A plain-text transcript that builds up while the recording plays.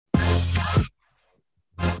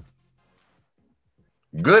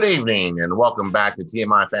Good evening and welcome back to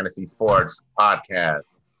TMI Fantasy Sports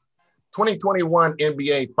Podcast, 2021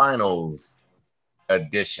 NBA Finals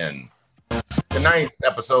edition. Tonight's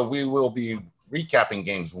episode, we will be recapping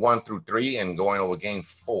games 1 through 3 and going over game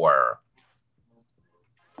 4.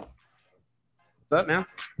 What's up, man?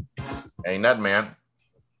 Ain't nothing, man.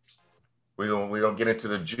 We gonna get into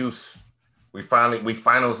the juice. We finally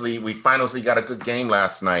got a good game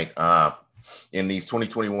last night in these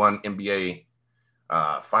 2021 NBA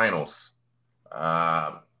finals.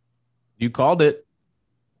 You called it.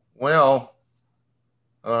 Well,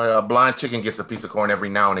 a blind chicken gets a piece of corn every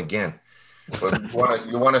now and again. But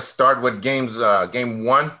you want to start with game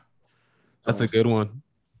 1? That's a good one.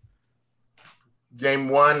 Game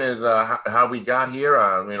 1 is how we got here.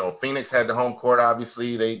 Phoenix had the home court.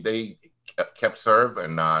 Obviously, they kept serve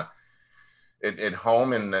and at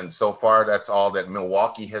home, and then so far that's all that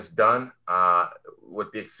Milwaukee has done,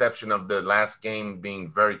 with the exception of the last game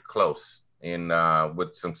being very close and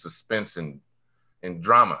with some suspense and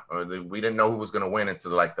drama. We didn't know who was going to win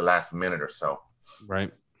until like the last minute or so.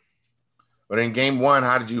 Right. But in game 1,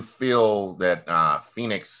 how did you feel that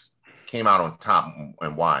Phoenix came out on top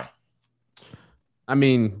and why? I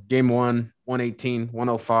mean, game 1, 118,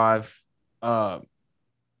 105.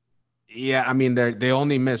 Yeah, I mean, they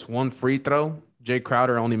only missed one free throw. Jay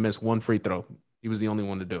Crowder only missed one free throw. He was the only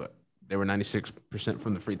one to do it. They were 96%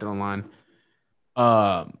 from the free throw line.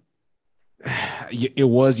 It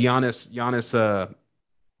was Giannis. Giannis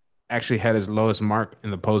actually had his lowest mark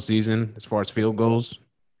in the postseason as far as field goals.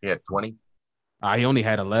 He had 20. He only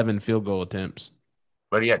had 11 field goal attempts.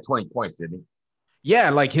 But he had 20 points, didn't he? Yeah,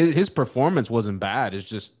 like his performance wasn't bad. It's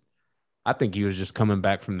just I think he was just coming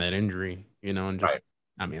back from that injury, and just right.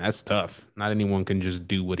 I mean, that's tough. Not anyone can just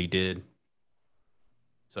do what he did.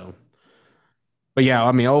 So, but yeah,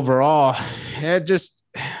 I mean, overall,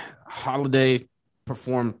 Holiday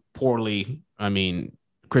performed poorly. I mean,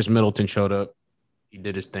 Chris Middleton showed up. He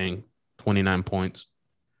did his thing, 29 points.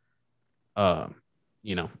 The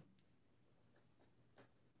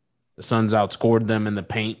Suns outscored them in the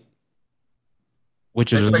paint,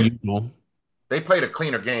 which is unusual. They played a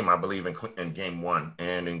cleaner game, I believe, in game 1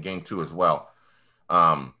 and in game 2 as well.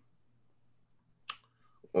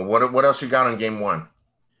 What else you got on game 1?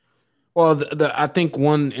 Well, I think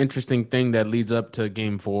one interesting thing that leads up to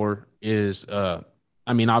game 4 is,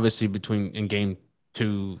 obviously in game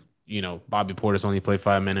 2, Bobby Portis only played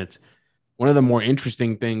 5 minutes. One of the more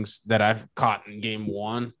interesting things that I've caught in game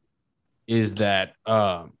 1 is that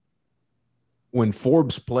when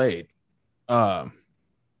Forbes played,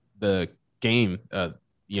 the game,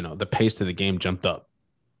 the pace of the game jumped up.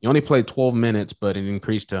 He only played 12 minutes, but it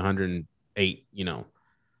increased to 108,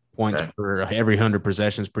 points per every 100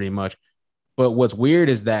 possessions pretty much. But what's weird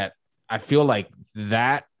is that I feel like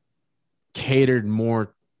that catered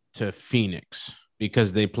more to Phoenix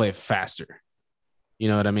because they play faster. You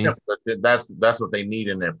know what I mean? Yeah, but that's what they need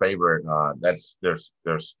in their favor. That's their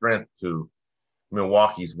strength to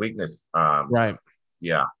Milwaukee's weakness. Right.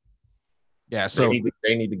 Yeah. Yeah. So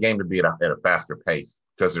they need the game to be at a faster pace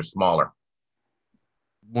because they're smaller.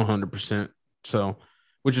 100%. So,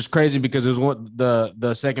 which is crazy because it was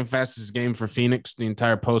the second fastest game for Phoenix the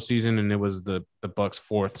entire postseason, and it was the Bucks'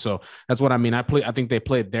 fourth. So that's what I mean. I think they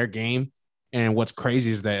played their game, and what's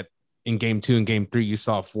crazy is that in game 2 and game 3, you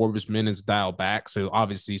saw Forbes minutes dial back. So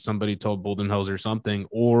obviously somebody told Budenholzer something,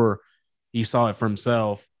 or he saw it for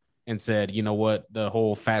himself and said, you know what, the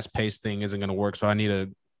whole fast-paced thing isn't going to work. So I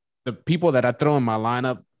need the people that I throw in my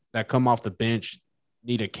lineup that come off the bench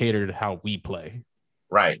need to cater to how we play.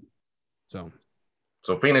 Right. So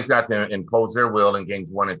Phoenix got to impose their will in games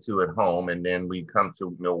 1 and 2 at home, and then we come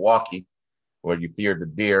to Milwaukee, where you feared the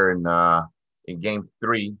deer, and in game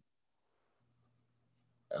 3.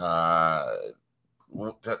 Tell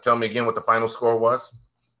me again what the final score was.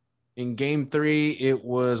 In game 3, it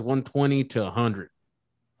was 120 to 100.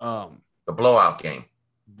 The blowout game.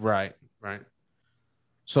 Right.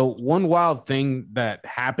 So one wild thing that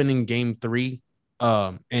happened in game 3,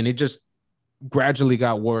 and it just gradually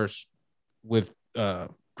got worse with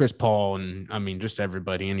Chris Paul and just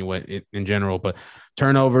everybody anyway in general, but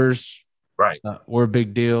turnovers were a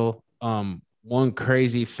big deal. One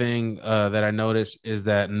crazy thing that I noticed is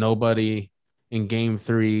that nobody in game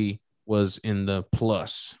 3 was in the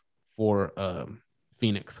plus for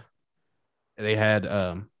Phoenix. They had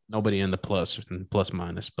nobody in the plus and plus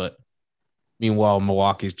minus, but meanwhile,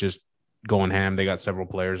 Milwaukee's just going ham. They got several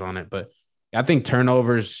players on it, but I think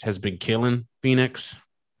turnovers has been killing Phoenix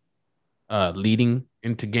leading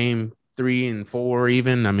into game 3 and 4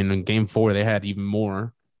 even. I mean, in game 4, they had even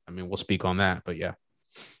more. I mean, we'll speak on that, but yeah.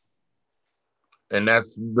 And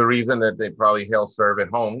that's the reason that they probably held serve at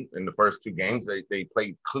home in the first two games. They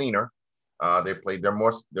played cleaner. They played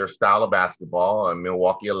their style of basketball. And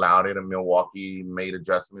Milwaukee allowed it, and Milwaukee made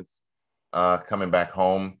adjustments coming back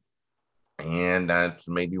home, and that's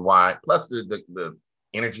maybe why. Plus the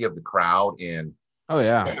energy of the crowd and Oh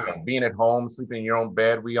yeah. being at home, sleeping in your own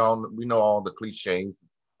bed. We know all the cliches.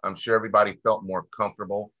 I'm sure everybody felt more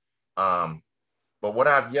comfortable. But what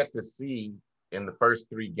I've yet to see in the first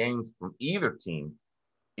three games from either team,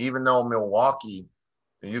 even though Milwaukee,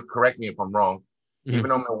 and you correct me if I'm wrong, even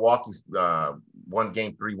though Milwaukee's won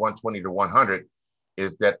game three, 120 to 100,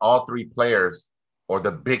 is that all three players, or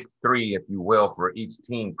the big three, if you will, for each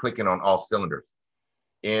team, clicking on all cylinders.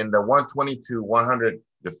 In the 120 to 100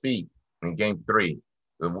 defeat in game three,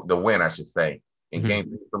 the win, I should say, in game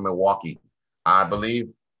three for Milwaukee, I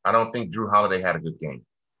don't think Drew Holiday had a good game.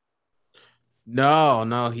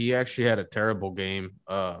 No, he actually had a terrible game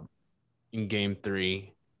in game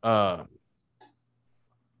three.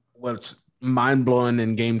 What's mind blowing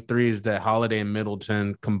in game three is that Holiday and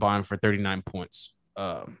Middleton combined for 39 points.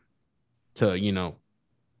 That's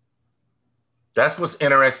what's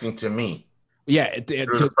interesting to me. Yeah, through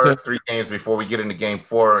the first three games before we get into game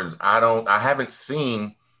four, I haven't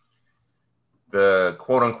seen the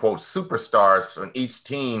quote unquote superstars on each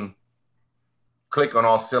team click on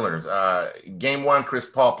all cylinders. Game one, Chris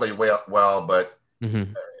Paul played well, but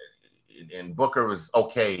and Booker was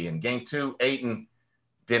okay. In game two, Ayton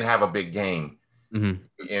didn't have a big game. And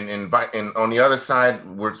on the other side,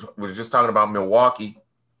 we're just talking about Milwaukee.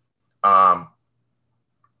 My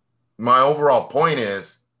overall point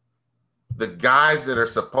is the guys that are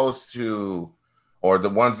supposed to, or the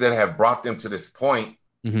ones that have brought them to this point,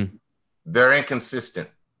 they're inconsistent.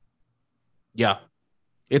 Yeah.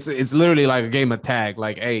 It's literally like a game of tag.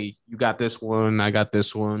 Like, hey, you got this one, I got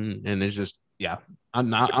this one, and it's just, yeah,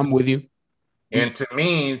 I'm with you. And to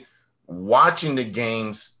me, watching the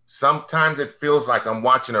games, sometimes it feels like I'm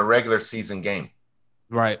watching a regular season game.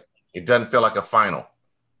 Right. It doesn't feel like a final.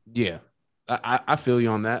 Yeah, I feel you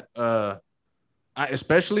on that.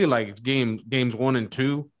 Especially like games 1 and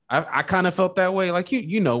 2. I kind of felt that way. Like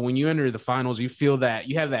you know, when you enter the finals, you feel that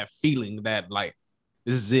you have that feeling that like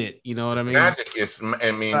this is it. You know what I mean? Magic is.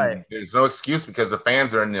 I mean, right. There's no excuse because the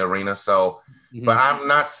fans are in the arena. So, but I'm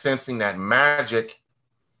not sensing that magic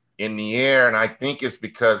in the air, and I think it's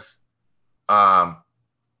because what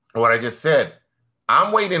I just said.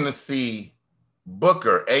 I'm waiting to see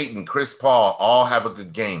Booker, Ayton, Chris Paul all have a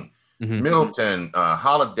good game. Middleton,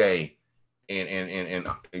 Holiday, and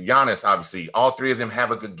Giannis, obviously, all three of them have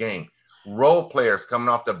a good game. Role players coming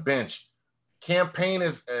off the bench. Campaign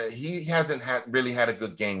is he hasn't really had a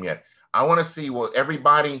good game yet. I want to see what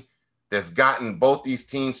everybody that's gotten both these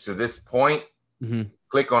teams to this point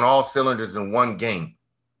click on all cylinders in one game.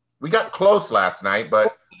 We got close last night,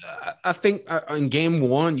 but I think in game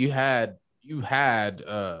 1 you had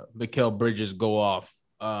Mikal Bridges go off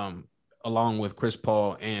along with Chris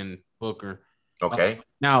Paul and Booker. Okay.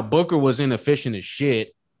 Now Booker was inefficient as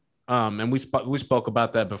shit, and we spoke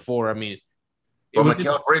about that before. I mean, but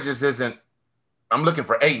Mikal Bridges isn't. I'm looking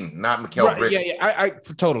for Ayton, not Mikal Bridges. Yeah, I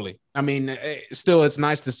totally. I mean, still, it's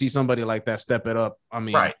nice to see somebody like that step it up. I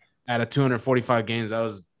mean, out of 245 games,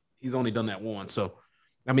 he's only done that once. So,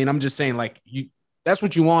 I mean, I'm just saying, like that's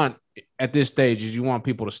what you want at this stage is you want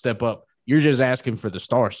people to step up. You're just asking for the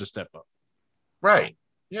stars to step up. Right.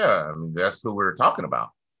 Yeah. I mean, that's who we're talking about.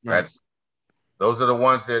 Right. Those are the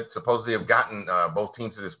ones that supposedly have gotten both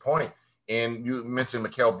teams to this point. And you mentioned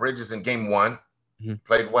Mikal Bridges in game 1,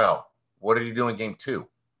 played well. What did he do in game 2?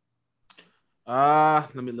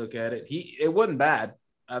 Let me look at it. It wasn't bad.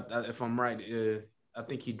 If I'm right, I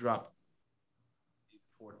think he dropped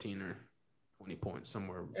 14 or 20 points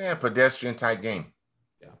somewhere. Yeah, pedestrian type game.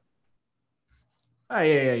 Yeah. Oh,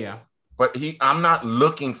 yeah. But I'm not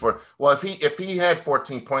looking for. Well, if he had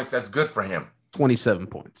 14 points, that's good for him. 27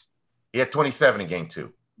 points. He had 27 in game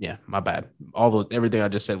 2. Yeah, my bad. Everything I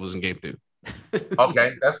just said was in game 2.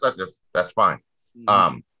 Okay, that's fine.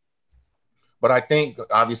 But I think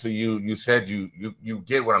obviously you said you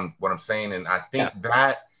get what I'm saying, and I think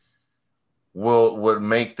that would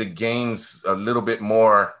make the games a little bit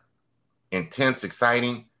more intense,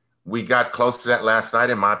 exciting. We got close to that last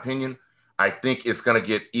night, in my opinion. I think it's going to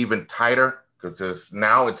get even tighter because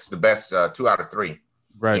now it's the best 2 out of 3.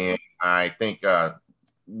 Right. And I think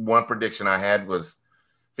one prediction I had was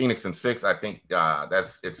Phoenix in 6. I think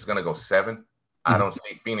it's going to go 7. I don't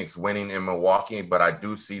see Phoenix winning in Milwaukee, but I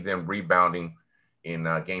do see them rebounding in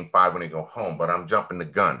game 5 when they go home. But I'm jumping the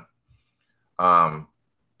gun.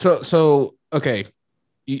 So okay.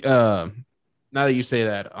 Now that you say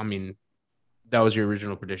that, I mean, that was your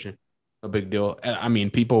original prediction. a big deal. I mean,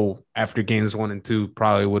 people after games 1 and 2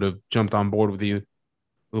 probably would have jumped on board with you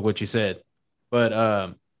with what you said, but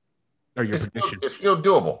or your prediction. It's still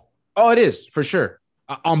doable. Oh, it is for sure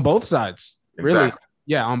on both sides. Really, Exactly.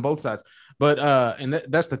 yeah, on both sides. But and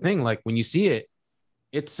that's the thing. Like when you see it,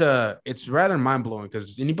 it's rather mind blowing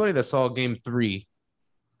because anybody that saw Game 3,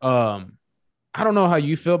 um, I don't know how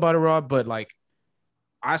you feel about it, Rob, but like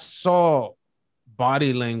I saw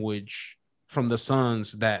body language from the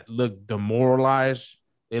Suns that looked demoralized.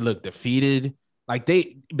 They looked defeated. Like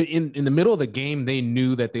but in the middle of the game, they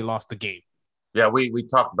knew that they lost the game. Yeah, we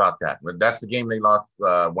talked about that. But that's the game they lost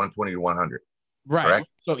 120 to 100. Right. Correct.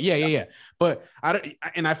 So yeah. But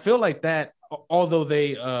I feel like that. Although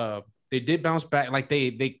they did bounce back, like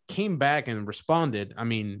they came back and responded. I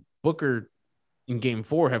mean, Booker in Game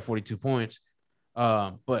 4 had 42 points,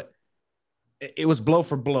 but it was blow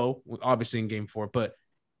for blow, obviously in Game 4. But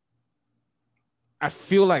I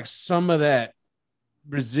feel like some of that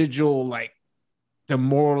residual, like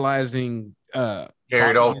demoralizing,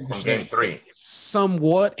 Carried over from Game 3.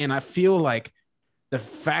 somewhat, and I feel like the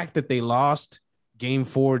fact that they lost Game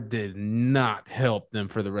 4 did not help them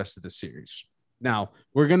for the rest of the series. Now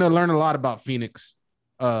we're gonna learn a lot about Phoenix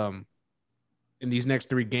in these next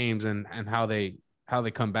 3 games and how they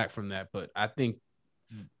come back from that. But I think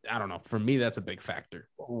I don't know. For me, that's a big factor.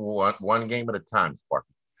 One game at a time,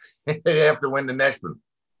 Sparky. You have to win the next one.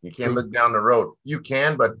 You can't True. look down the road. You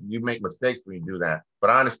can, but you make mistakes when you do that. But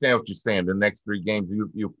I understand what you're saying. The next 3 games,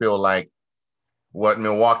 you feel like what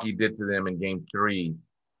Milwaukee did to them in Game 3.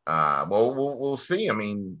 Well, we'll see. I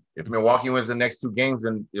mean, if Milwaukee wins the next 2 games,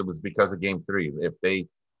 then it was because of Game 3. If they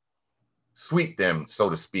sweep them, so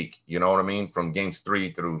to speak, you know what I mean, from games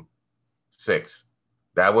 3 through 6,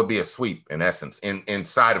 that would be a sweep in essence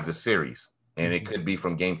inside of the series. And it could be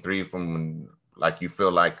from Game 3, from like you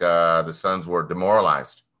feel like the Suns were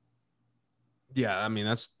demoralized. Yeah, I mean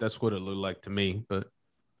that's what it looked like to me. But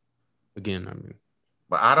again, I mean,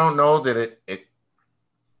 but I don't know that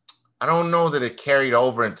I don't know that it carried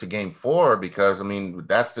over into Game 4 because I mean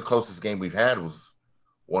that's the closest game we've had was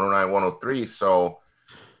 109, 103. So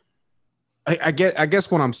I guess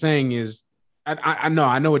what I'm saying is I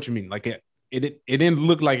know what you mean. Like it didn't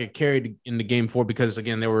look like it carried in the Game 4 because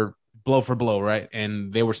again they were blow for blow, right?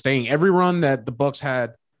 And they were staying every run that the Bucks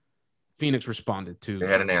had. Phoenix responded to. they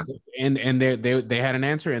had an answer, and they had an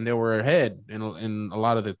answer, and they were ahead in a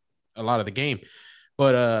lot of the game.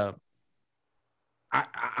 But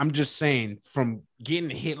I'm just saying, from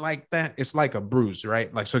getting hit like that, it's like a bruise,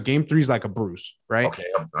 right? Like so, Game 3 is like a bruise, right? okay.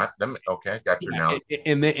 Okay, got your now.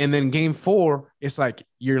 And then Game 4, it's like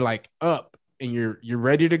you're like up and you're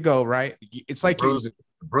ready to go, right? It's like you The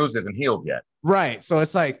bruise isn't healed yet. right. So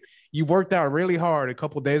it's like you worked out really hard a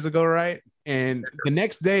couple days ago, right? And the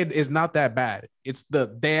next day is not that bad. It's the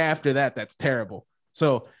day after that that's terrible.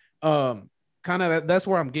 So, kind of that's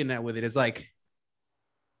where I'm getting at with it. It's like,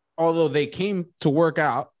 although they came to work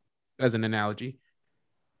out, as an analogy,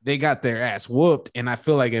 they got their ass whooped, and I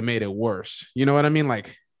feel like it made it worse. You know what I mean?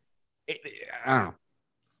 Like, I don't know.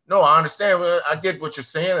 No, I understand. I get what you're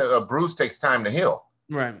saying. A bruise takes time to heal.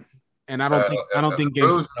 Right. And I don't think Game 2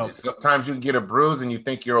 bruise. helped. Sometimes you get a bruise and you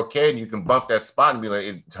think you're okay, and you can bump that spot and be like,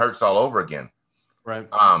 it hurts all over again. Right.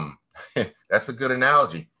 That's a good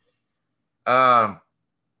analogy. But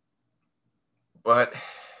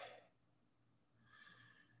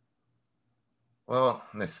well,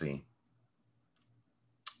 let's see.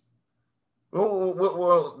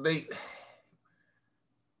 Well,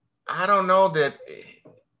 I don't know that.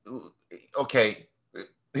 Okay,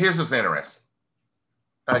 here's what's interesting.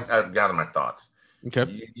 I've gathered my thoughts.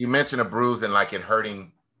 Okay. You mentioned a bruise and like it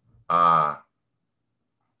hurting, not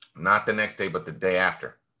the next day, but the day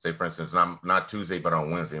after. Say, for instance, not Tuesday, but on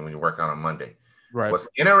Wednesday when you work out on Monday. Right. What's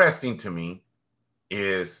interesting to me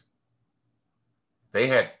is they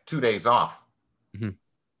had 2 days off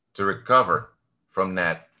to recover from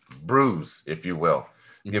that bruise, if you will.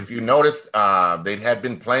 If you notice, they had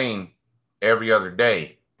been playing every other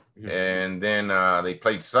day. And then they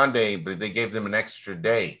played Sunday, but they gave them an extra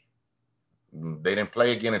day. They didn't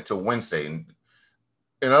play again until Wednesday. And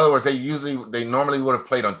in other words, they normally would have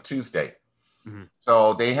played on Tuesday.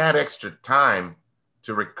 So they had extra time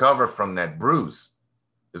to recover from that bruise,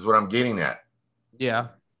 is what I'm getting at. Yeah.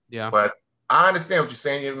 But I understand what you're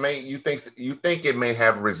saying. You think it may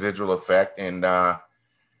have a residual effect, and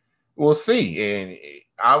we'll see. And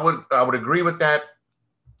I would agree with that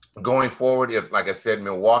going forward. If, like I said,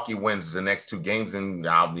 Milwaukee wins the next 2 games, and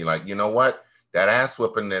I'll be like, you know what, that ass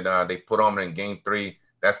whooping that they put on in Game 3,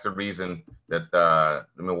 that's the reason that the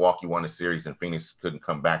Milwaukee won the series and Phoenix couldn't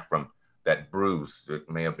come back from that bruise. It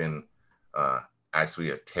may have been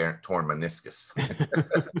actually a torn meniscus.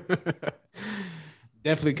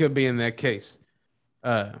 Definitely could be in that case.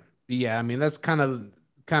 Yeah, I mean that's kind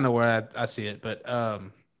of where I see it. But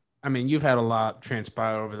I mean you've had a lot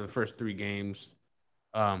transpire over the first three games,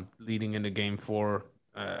 leading into game four.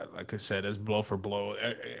 Like I said, as blow for blow,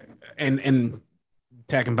 and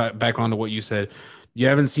tacking back onto what you said, you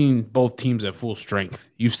haven't seen both teams at full strength.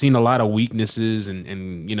 You've seen a lot of weaknesses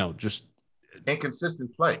and just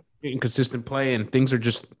Inconsistent play. inconsistent play, and things are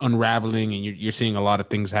just unraveling, and you're seeing a lot of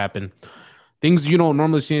things happen. Things you don't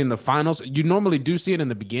normally see in the finals. You normally do see it in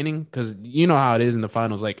the beginning because you know how it is in the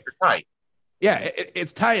finals. Like, They're tight. yeah,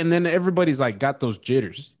 it's tight, and then everybody's like got those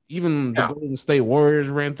jitters. Even the Yeah. Golden State Warriors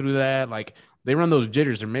ran through that. Like they run those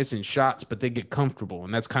jitters, they're missing shots, but they get comfortable,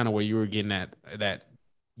 and that's kind of where you were getting at. That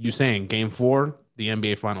you saying game four, the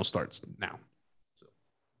NBA final starts now.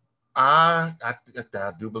 I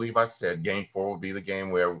do believe I said game four would be the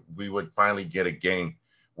game where we would finally get a game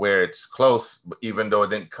where it's close, even though it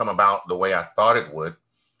didn't come about the way I thought it would.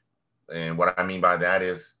 And what I mean by that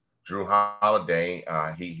is Drew Holiday,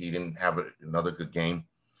 he didn't have another good game.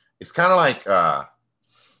 It's kind of like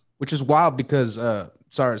Which is wild because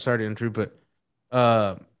sorry to intrude, but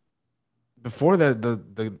before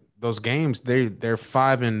the those games, they're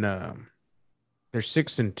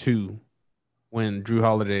 6-2 when Drew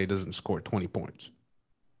Holiday doesn't score 20 points.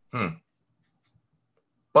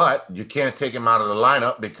 But you can't take him out of the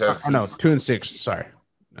lineup because no, 2-6. Sorry.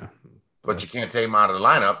 No. But you can't take him out of the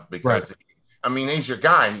lineup because, right. I mean, he's your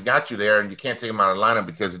guy. He got you there, and you can't take him out of the lineup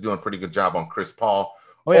because he's doing a pretty good job on Chris Paul.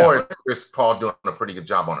 Oh, yeah. Or Chris Paul doing a pretty good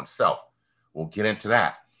job on himself. We'll get into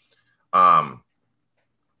that.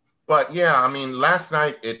 But, yeah, I mean, last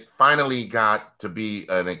night it finally got to be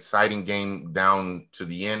an exciting game down to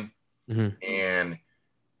the end. Mm-hmm. And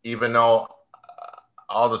even though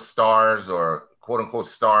all the stars or quote-unquote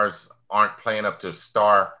stars aren't playing up to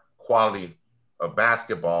star quality of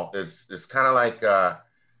basketball, it's kind of like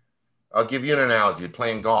I'll give you an analogy.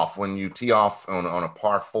 Playing golf, when you tee off on a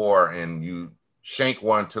par four and you shank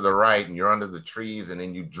one to the right and you're under the trees, and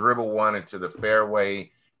then you dribble one into the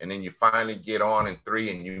fairway, and then you finally get on in three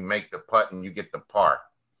and you make the putt and you get the par.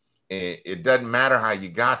 It doesn't matter how you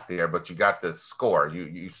got there, but you got the score.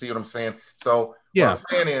 You see what I'm saying? So yeah. What I'm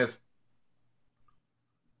saying is,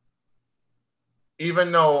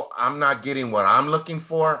 even though I'm not getting what I'm looking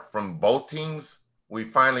for from both teams, we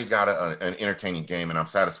finally got an entertaining game, and I'm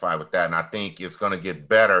satisfied with that. And I think it's going to get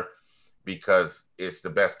better because it's the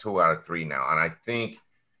best 2 out of 3 now. And I think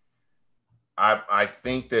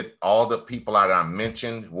that all the people that I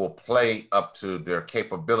mentioned will play up to their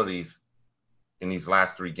capabilities in these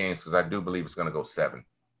last 3 games, because I do believe it's going to go 7.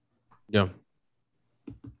 Yeah.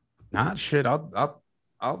 Nah, shit. I'll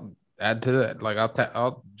add to that. Like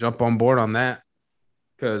I'll jump on board on that.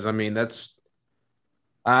 Because I mean, that's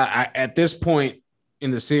I at this point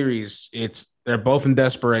in the series, they're both in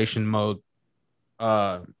desperation mode.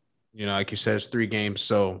 Like you said, it's 3 games,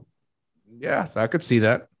 so yeah, I could see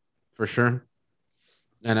that for sure.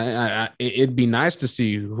 And it'd be nice to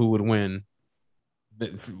see who would win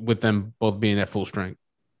with them both being at full strength.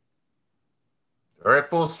 They're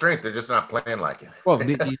at full strength. They're just not playing like it. Well,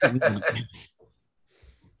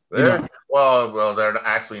 well, they're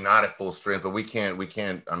actually not at full strength, but we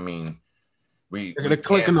can't. I mean, they're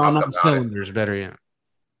clicking on all the cylinders. Better yet.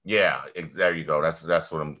 Yeah, there you go.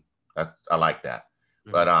 That's what I like that.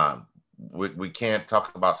 Mm-hmm. But we can't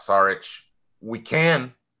talk about Saric. We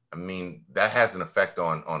can. I mean, that has an effect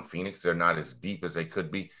on Phoenix. They're not as deep as they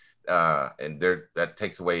could be, and that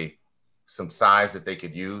takes away some size that they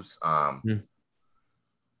could use.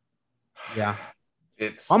 Yeah,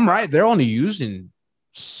 I'm right. They're only using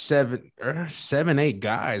 7, 8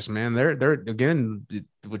 guys, man. They're again,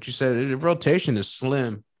 what you said, the rotation is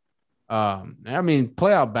slim. I mean,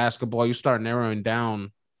 playoff basketball, you start narrowing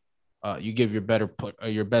down. You give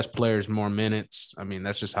your best players more minutes. I mean,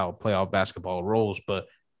 that's just how playoff basketball rolls. But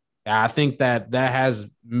I think that has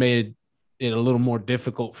made it a little more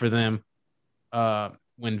difficult for them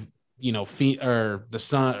when the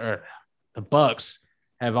Sun or the Bucks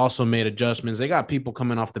have also made adjustments. They got people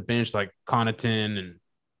coming off the bench like Connaughton, and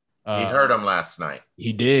he hurt him last night.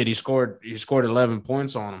 He did. He scored 11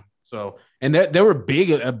 points on him. So, and there were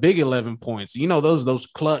a big 11 points. Those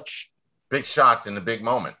clutch big shots in the big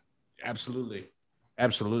moment. Absolutely.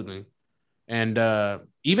 And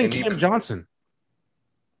even Cam Johnson,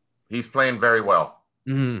 he's playing very well.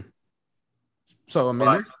 Mm-hmm. So I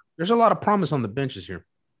mean, there's a lot of promise on the benches here.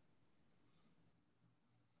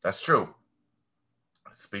 That's true.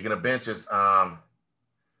 Speaking of benches, I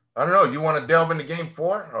don't know. You want to delve into game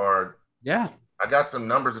 4 or? Yeah. I got some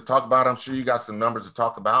numbers to talk about. I'm sure you got some numbers to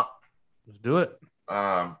talk about. Let's do it.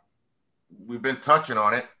 We've been touching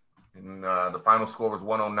on it. And the final score was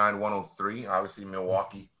 109-103. Obviously,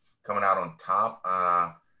 Milwaukee coming out on top.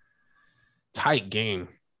 Tight game.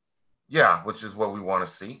 Yeah, which is what we want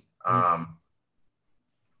to see.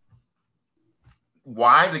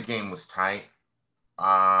 Why the game was tight,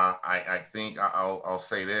 I think I'll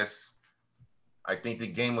say this. I think the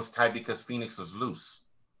game was tight because Phoenix was loose.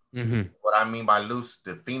 Mm-hmm. What I mean by loose,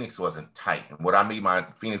 the Phoenix wasn't tight. And what I mean by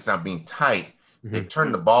Phoenix not being tight, they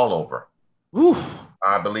turned the ball over. Oof.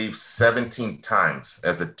 I believe 17 times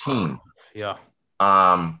as a team. Yeah.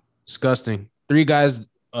 Disgusting. Three guys,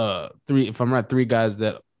 if I'm right, three guys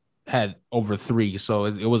that had over three. So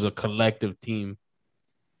it was a collective team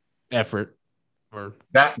effort. Or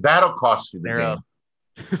that'll cost you the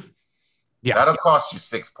game. Yeah. That'll cost you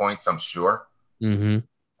 6 points, I'm sure.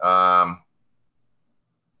 Mm-hmm.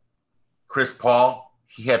 Chris Paul,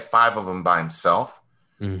 he had 5 of them by himself.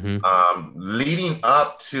 Mm-hmm. Leading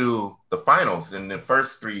up to the finals in the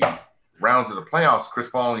first 3 rounds of the playoffs, Chris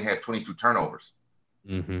Paul only had 22 turnovers.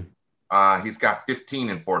 Mm-hmm. He's got 15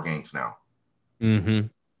 in 4 games now. Mm-hmm.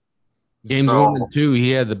 Games 1 and 2,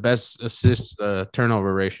 he had the best assist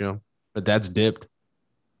turnover ratio, but that's dipped.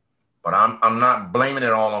 But I'm not blaming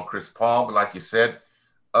it all on Chris Paul, but like you said,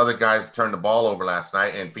 other guys turned the ball over last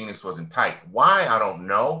night, and Phoenix wasn't tight. Why? I don't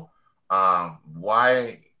know.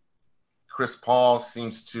 Why Chris Paul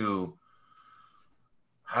seems to,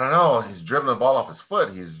 I don't know, he's dribbling the ball off his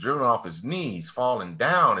foot. He's dribbling off his knee. He's falling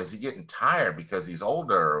down. Is he getting tired because he's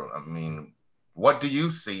older? I mean, what do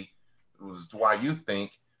you see? Why you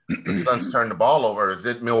think the Suns turned the ball over? Is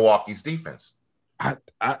it Milwaukee's defense?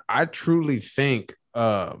 I truly think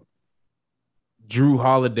Drew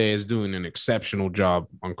Holiday is doing an exceptional job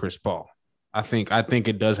on Chris Paul. I think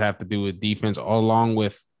it does have to do with defense, along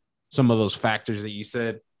with some of those factors that you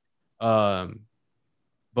said. But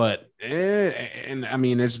I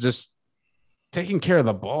mean, it's just taking care of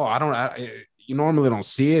the ball. You normally don't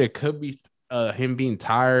see it. It could be him being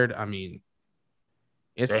tired. I mean,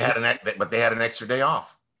 they had an extra day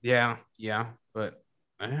off. Yeah, but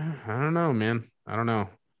I don't know, man. I don't know.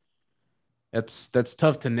 That's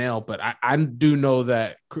tough to nail, but I do know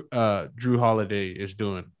that Drew Holiday is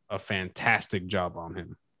doing a fantastic job on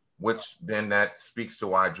him. Which then that speaks to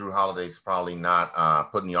why Drew Holiday is probably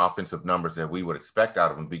not putting the offensive numbers that we would expect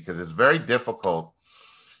out of him, because it's very difficult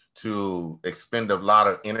to expend a lot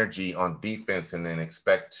of energy on defense and then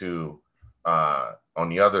expect to, on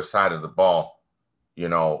the other side of the ball,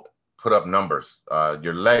 put up numbers.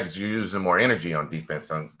 Your legs, you're using more energy on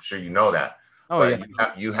defense. I'm sure you know that.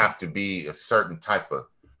 You have to be a certain type of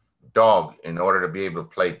dog in order to be able to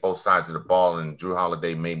play both sides of the ball. And Drew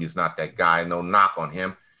Holiday maybe is not that guy. No knock on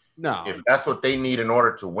him. No. If that's what they need in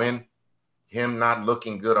order to win, him not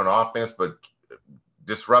looking good on offense, but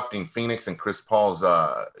disrupting Phoenix and Chris Paul's,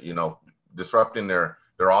 disrupting their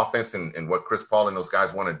offense and what Chris Paul and those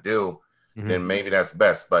guys want to do, then maybe that's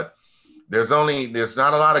best. But there's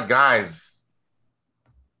not a lot of guys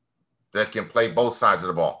that can play both sides of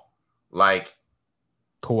the ball. Like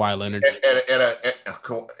Kawhi Leonard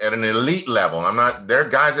at an elite level. There are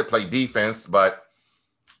guys that play defense, but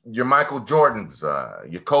your Michael Jordans,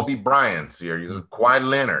 your Kobe Bryants, your Kawhi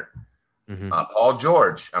Leonard, Paul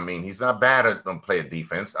George. I mean, he's not bad at play a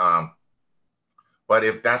defense. But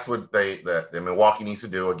if that's what the Milwaukee needs to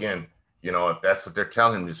do, again, if that's what they're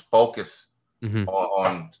telling him, just focus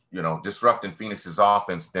on disrupting Phoenix's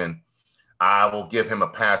offense, then I will give him a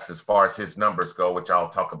pass as far as his numbers go, which I'll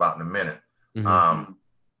talk about in a minute.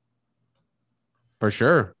 For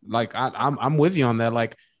sure. Like I'm with you on that.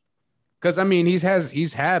 Like, because I mean, he's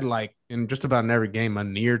had like in just about in every game a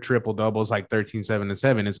near triple doubles, like 13, 7, and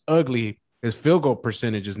 7. It's ugly. His field goal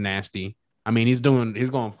percentage is nasty. I mean, he's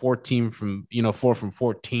going 14 from 4 from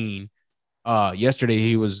 14. Yesterday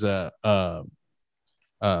he was 4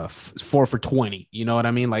 for 20. You know what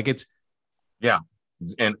I mean? Like it's and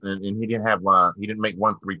he didn't make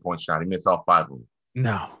 1 3-point shot. He missed all 5 of them.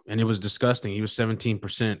 No, and it was disgusting. He was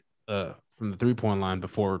 17% from the 3-point line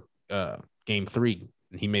before game 3,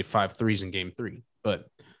 and he made 5 threes in game 3. But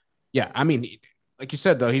yeah, I mean, like you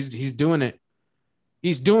said though, he's doing it.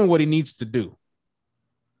 He's doing what he needs to do.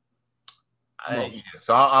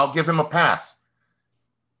 So I'll give him a pass.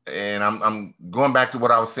 And I'm going back to what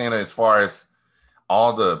I was saying as far as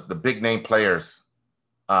all the big name players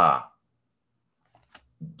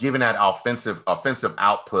giving that offensive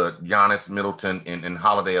output. Giannis, Middleton, and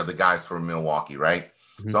Holiday are the guys for Milwaukee, right?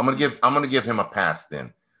 So I'm gonna give him a pass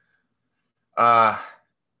then. I'm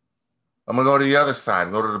gonna go to the other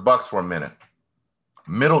side, go to the Bucks for a minute.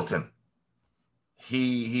 Middleton,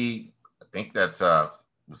 he I think that's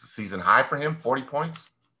was a season high for him, 40 points.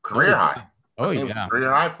 career high. Oh I think yeah,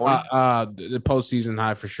 career high 40. The postseason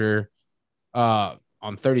high for sure.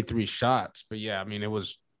 On 33 shots, but yeah, I mean it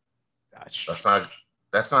was.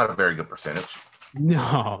 That's not a very good percentage.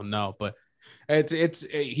 No, but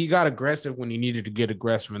he got aggressive when he needed to get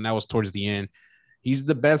aggressive, and that was towards the end. He's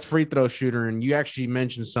the best free throw shooter, and you actually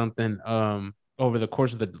mentioned something over the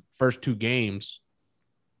course of the first two games.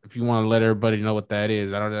 If you want to let everybody know what that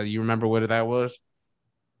is, I don't know. You remember what that was?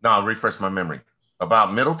 No, I'll refresh my memory.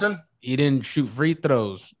 About Middleton? He didn't shoot free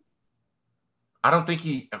throws. I don't think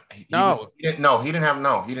he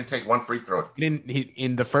didn't take one free throw.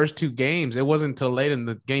 In the first two games. It wasn't until late in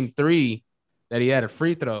the game 3 that he had a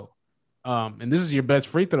free throw. And this is your best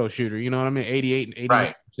free throw shooter. You know what I mean? 88 and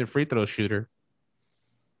 89% free throw shooter.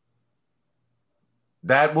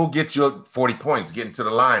 That will get you 40 points, getting to the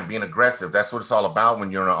line, being aggressive. That's what it's all about when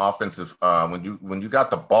you're in an offensive. When you got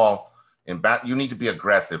the ball and back, you need to be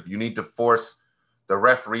aggressive. You need to force the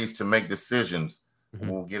referees to make decisions. Mm-hmm.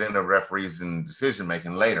 We'll get into referees and decision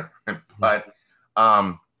making later. But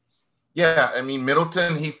yeah, I mean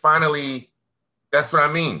Middleton. That's what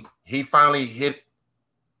I mean. He finally hit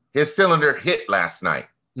his cylinder hit last night.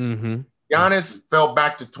 Mm-hmm. Giannis fell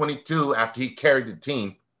back to 22 after he carried the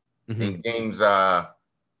team. Mm-hmm. In games, what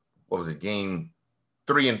was it? Game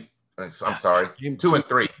 3 and I'm sorry, 2 and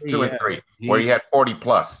 3, 2 and 3, where he had 40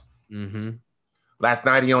 plus. Mm-hmm. Last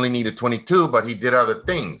night he only needed 22, but he did other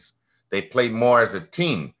things. They played more as a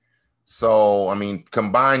team. So I mean,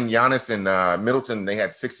 combined Giannis and Middleton, they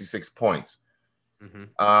had 66 points.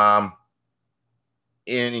 Mm-hmm.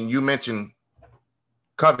 And you mentioned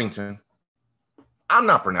Covington. I'm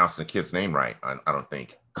not pronouncing the kid's name right. I don't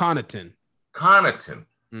think Connaughton.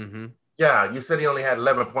 Mm-hmm. Yeah, you said he only had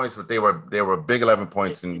 11 points, but they were big 11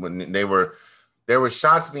 points, and when there were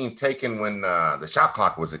shots being taken when the shot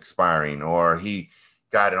clock was expiring, or he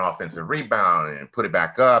got an offensive rebound and put it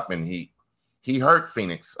back up, and he hurt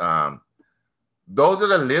Phoenix. Those are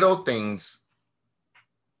the little things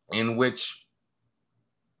in which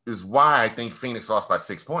is why I think Phoenix lost by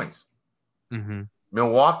 6 points. Mm-hmm.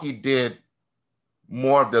 Milwaukee did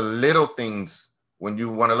more of the little things when you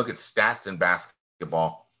want to look at stats in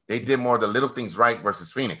basketball. They did more of the little things right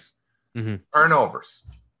versus Phoenix. Mm-hmm. Turnovers.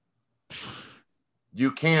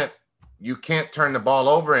 You can't turn the ball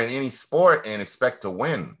over in any sport and expect to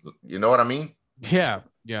win. You know what I mean? Yeah,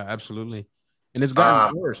 absolutely. And it's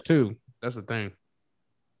gotten worse too. That's the thing.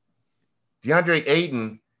 DeAndre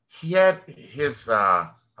Ayton, he had his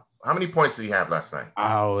how many points did he have last night?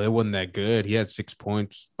 Oh, it wasn't that good. He had 6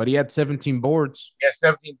 points, but he had 17 boards. He had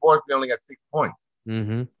 17 boards, but he only got 6 points.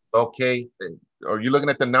 Mm-hmm. Okay. Are you looking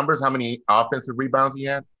at the numbers? How many offensive rebounds he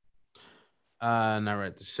had? Not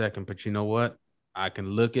right this second, but you know what? I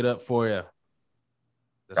can look it up for you.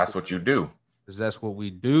 That's what you do. Because that's what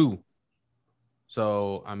we do.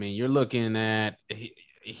 So, I mean, you're looking at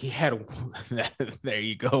he had there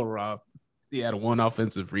you go, Rob. He had 1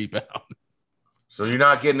 offensive rebound. So you're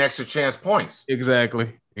not getting extra chance points.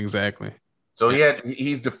 Exactly. So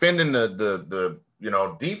he's defending the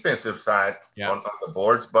defensive side on the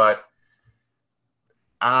boards, but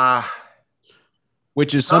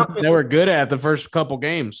which is something they were good at the first couple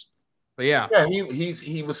games. But yeah,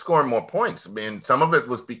 he was scoring more points. I mean, some of it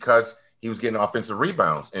was because he was getting offensive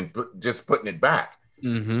rebounds and just putting it back.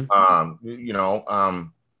 Mm-hmm.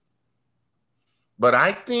 But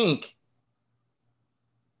I think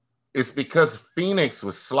it's because Phoenix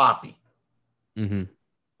was sloppy. Mm-hmm.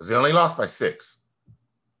 Because they only lost by 6.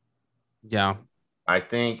 Yeah. I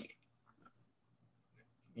think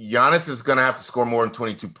Giannis is going to have to score more than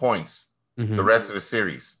 22 points the rest of the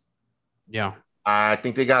series. Yeah. I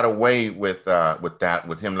think they got away with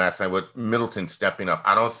him last night, with Middleton stepping up.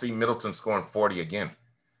 I don't see Middleton scoring 40 again.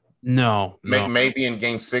 No. Maybe in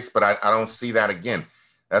game 6, but I don't see that again.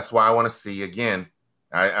 That's why I want to see again.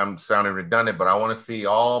 I'm sounding redundant, but I want to see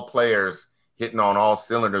all players hitting on all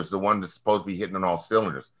cylinders, the one that's supposed to be hitting on all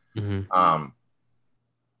cylinders. Mm-hmm.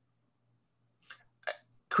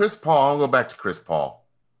 Chris Paul, I'll go back to Chris Paul.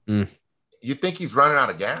 Mm. You think he's running out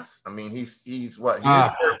of gas? I mean, he's what?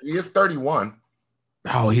 He is 31.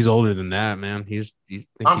 Oh, he's older than that, man.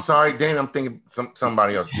 I'm sorry, Dane. I'm thinking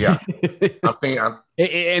somebody else. Yeah.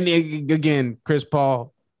 And again, Chris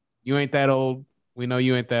Paul, you ain't that old. We know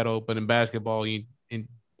you ain't that old, but in basketball,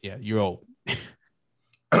 you're old.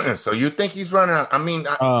 So you think he's running out? I mean,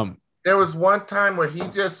 there was one time where he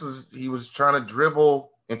was trying to dribble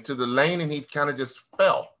into the lane and he kind of just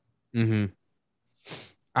fell. Mm-hmm.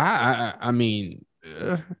 I mean,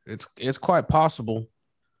 it's quite possible.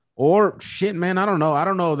 Or shit, man, I don't know. I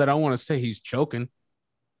don't know that I want to say he's choking.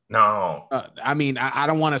 No. I mean, I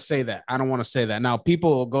don't want to say that. Now,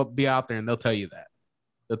 people will be out there and they'll tell you that.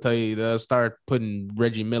 They'll tell you they'll start putting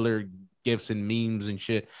Reggie Miller gifts and memes and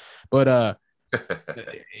shit. But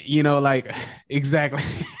like exactly.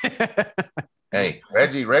 Hey,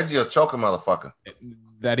 Reggie will choke a motherfucker.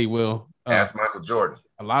 That he will. Ask Michael Jordan.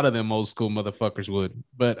 A lot of them old school motherfuckers would,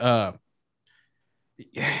 but I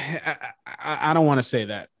don't want to say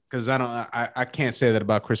that because I can't say that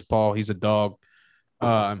about Chris Paul. He's a dog.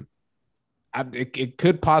 It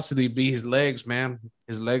could possibly be his legs, man.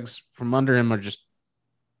 His legs from under him are just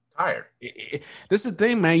tired. This is the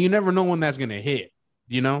thing, man. You never know when that's gonna hit.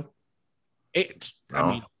 I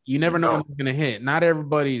mean, you never know when it's gonna hit. Not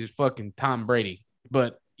everybody is fucking Tom Brady,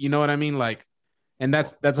 but you know what I mean. Like, and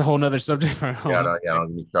that's a whole nother subject for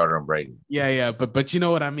don't get started on Brady. Yeah, but you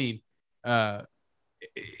know what I mean.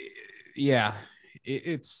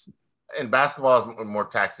 It's. And basketball is more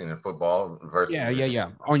taxing than football. Versus on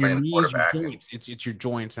your knees, your joints. It's your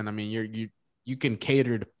joints, and I mean you can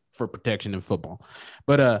cater for protection in football,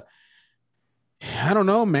 but I don't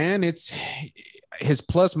know, man. It's his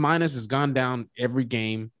plus minus has gone down every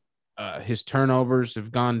game. His turnovers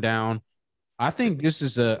have gone down. I think this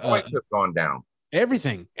is points have gone down.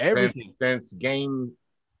 Everything since game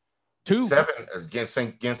 7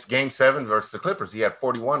 against game 7 versus the Clippers. He had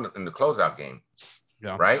 41 in the closeout game.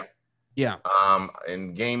 Yeah. Right. Yeah.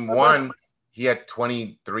 In game 1, he had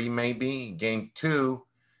 23 maybe. Game 2,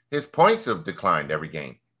 his points have declined every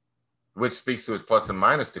game, which speaks to his plus and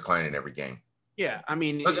minus decline in every game. Yeah, I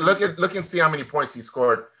mean, look and see how many points he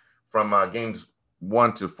scored from games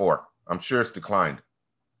 1 to 4. I'm sure it's declined.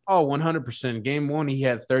 Oh, 100%. Game 1, he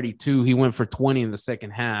had 32. He went for 20 in the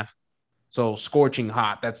second half. So scorching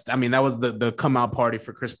hot. That was the come out party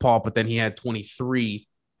for Chris Paul, but then he had 23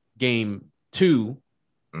 game 2.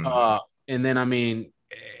 Mm-hmm. And then, I mean,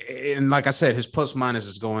 and like I said, his plus minus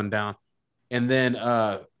is going down. And then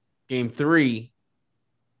game 3,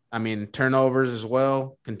 I mean, turnovers as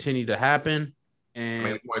well continue to happen. And how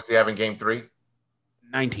many points do you have in game 3?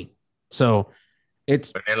 19. So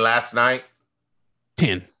it's. And then last night?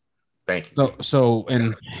 10. Thank you. So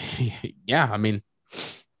and yeah, I mean,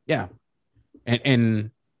 yeah.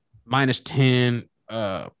 And minus 10,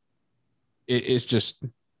 it's just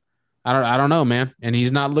I don't know, man. And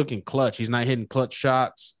he's not looking clutch. He's not hitting clutch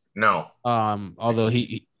shots. No. Although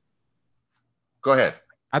he go ahead.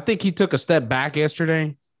 I think he took a step back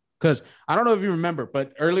yesterday because I don't know if you remember,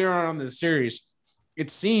 but earlier on in the series, it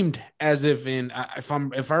seemed as if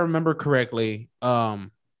if I remember correctly,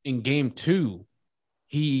 in game 2,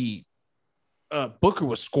 Booker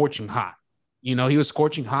was scorching hot. He was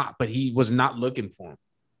scorching hot, but he was not looking for him.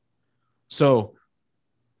 So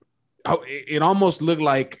it almost looked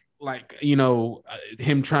like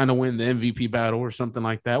him trying to win the MVP battle or something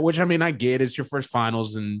like that, which I mean, I get it's your first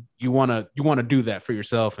finals and you want to do that for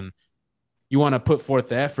yourself and you want to put forth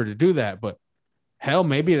the effort to do that. But hell,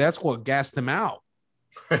 maybe that's what gassed him out.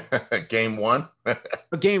 Game 1,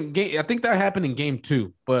 game. I think that happened in game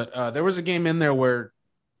 2, but there was a game in there where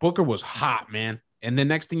Booker was hot, man. And the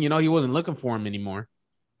next thing you know, he wasn't looking for him anymore.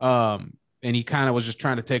 And he kind of was just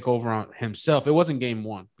trying to take over on himself. It wasn't game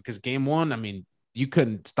 1 because game 1, I mean, you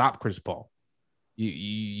couldn't stop Chris Paul.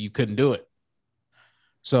 You couldn't do it.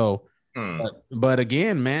 So, but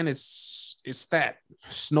again, man, it's that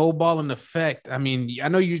snowballing effect. I mean, I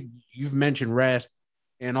know you've mentioned rest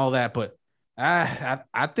and all that, but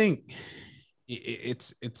I think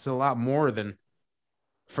it's a lot more than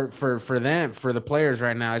for them, for the players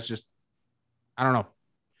right now. It's just, I don't know.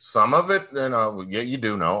 Some of it, yeah, you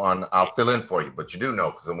do know. I'll fill in for you, but you do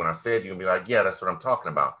know because when I said, you're gonna be like, yeah, that's what I'm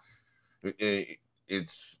talking about.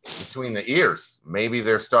 It's between the ears. Maybe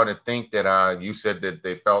they're starting to think that you said that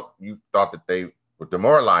you thought that they were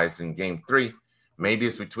demoralized in game 3. Maybe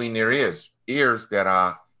it's between their ears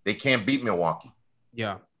that they can't beat Milwaukee.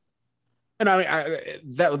 Yeah. And I mean,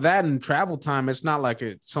 that and travel time, it's not like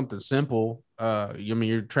it's something simple. I mean,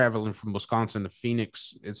 you're traveling from Wisconsin to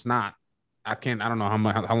Phoenix. It's not. I don't know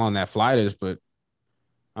how long that flight is, but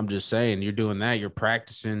I'm just saying, you're doing that. You're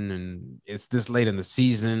practicing, and it's this late in the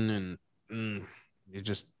season, and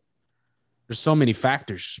there's so many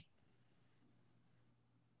factors.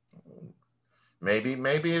 Maybe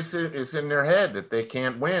it's in their head that they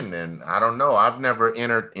can't win, and I don't know. I've never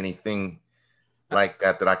entered anything like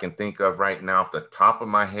that I can think of right now off the top of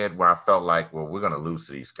my head where I felt like, well, we're going to lose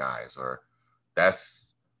to these guys, or that's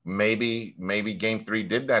maybe game 3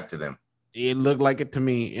 did that to them. It looked like it to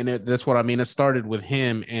me, and that's what I mean. It started with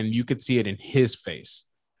him, and you could see it in his face.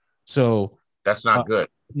 So that's not good.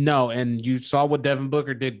 No, and you saw what Devin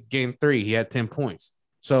Booker did game 3. He had 10 points.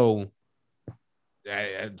 So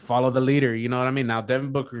follow the leader. You know what I mean? Now,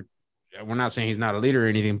 Devin Booker, we're not saying he's not a leader or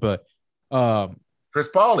anything, but Chris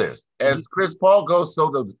Paul is. As Chris Paul goes, so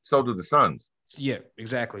do the Suns. Yeah,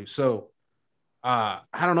 exactly. So I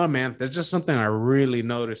don't know, man. There's just something I really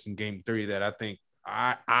noticed in game 3 that I think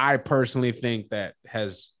I personally think that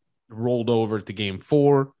has rolled over to game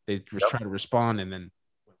 4. They just try to respond and then.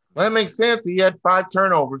 Well, that makes sense. He had 5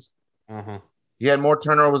 turnovers. Uh-huh. He had more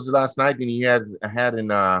turnovers last night than he had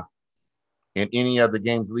in any of the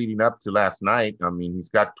games leading up to last night. I mean, he's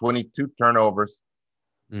got 22 turnovers.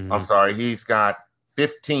 Mm-hmm. I'm sorry, he's got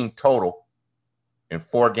 15 total in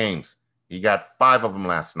 4 games. He got 5 of them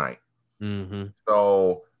last night. Mm-hmm.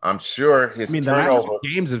 So I'm sure his turnover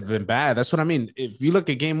games have been bad. That's what I mean. If you look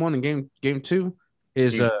at game 1 and game 2,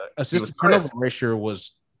 his assist to turnover ratio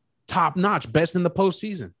was top notch, best in the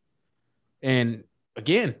postseason. And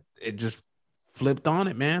again, it just flipped on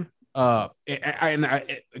it, man.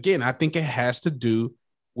 Again, I think it has to do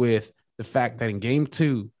with the fact that in game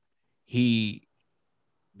 2, he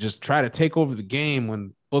just tried to take over the game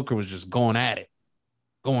when Booker was just going at it.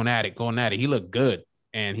 He looked good.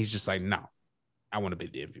 And he's just like, no, I want to be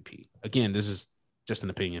the MVP. Again, this is just an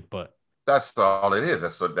opinion, but that's all it is.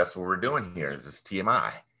 That's what we're doing here. It's just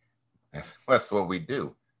TMI. That's what we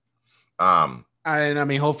do. I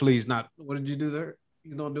mean, hopefully he's not. What did you do there?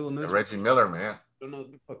 He's not doing this. Reggie Miller, man. Don't know.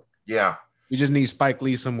 Yeah. We just need Spike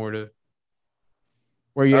Lee somewhere to.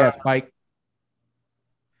 Where you at, Spike?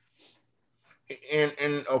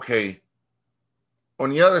 And okay, on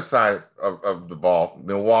the other side of the ball,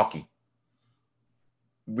 Milwaukee.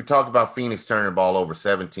 We talked about Phoenix turning the ball over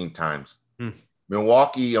 17 times.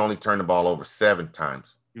 Milwaukee only turned the ball over 7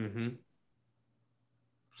 times. Mm-hmm.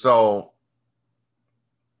 So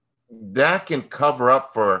that can cover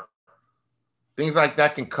up for things like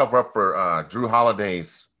that. Can cover up for Drew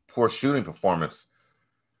Holiday's poor shooting performance.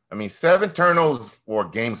 I mean, 7 turnovers for a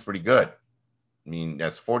game is pretty good. I mean,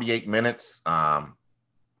 that's 48 minutes. I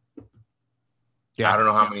don't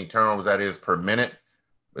know how many turnovers that is per minute,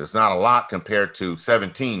 but it's not a lot compared to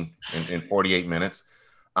 17 in 48 minutes.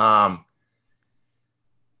 And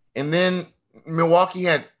then Milwaukee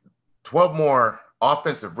had 12 more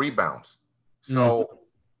offensive rebounds. So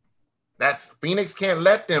that's Phoenix can't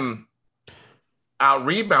let them out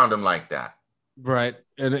rebound them like that. Right.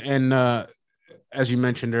 And as you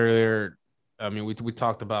mentioned earlier, I mean, we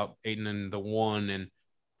talked about Ayton and the one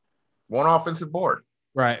offensive board.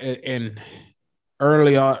 Right. And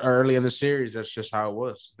early in the series, that's just how it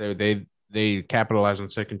was. They capitalized on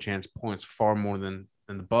second chance points far more than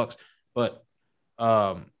the Bucks. But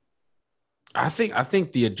I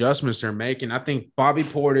think the adjustments they're making, I think Bobby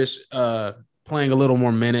Portis playing a little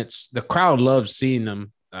more minutes. The crowd loves seeing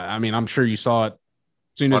them. I mean, I'm sure you saw it.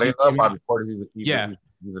 They love Bobby Portis.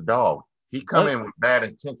 He's a dog. He come in with bad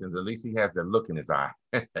intentions. At least he has that look in his eye.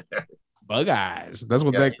 Bug eyes. That's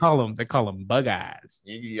what they call him. They call him bug eyes.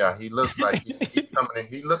 Yeah, he looks like he coming in.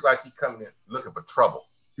 He looked like he coming in looking for trouble.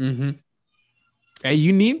 Mm-hmm. Hey,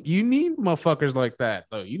 you need motherfuckers like that,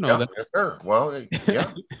 though. You know that. Sure. Well, yeah.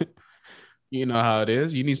 You know how it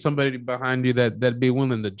is. You need somebody behind you that'd be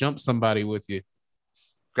willing to jump somebody with you.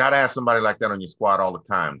 Got to have somebody like that on your squad all the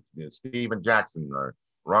time. Steven Jackson or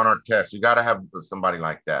Ron Artest. You got to have somebody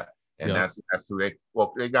like that. And that's who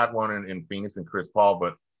they got one in Phoenix and Chris Paul,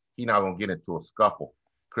 but he's not gonna get into a scuffle.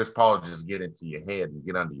 Chris Paul will just get into your head and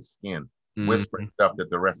get under your skin, whispering stuff that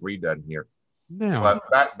the referee doesn't hear. No.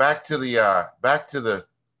 But back to the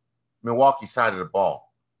Milwaukee side of the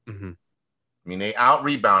ball. Mm-hmm. I mean, they out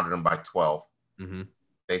rebounded them by 12. Mm-hmm.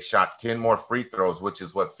 They shot 10 more free throws, which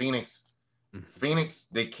is what Phoenix,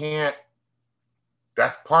 they can't.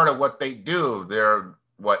 That's part of what they do. They're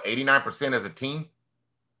 89% as a team.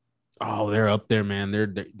 Oh, they're up there, man.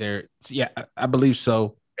 They're yeah, I believe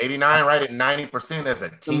so. 89, right at 90% as a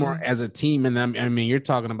team. As a team, and I mean, you're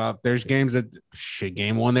talking about there's games that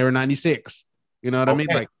game 1 they were 96. You know what I mean?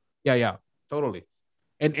 Like, yeah, totally.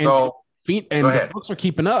 And the Bucks are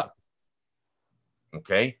keeping up.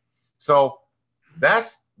 Okay, so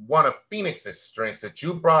that's one of Phoenix's strengths that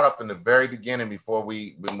you brought up in the very beginning before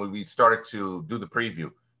when we started to do the preview.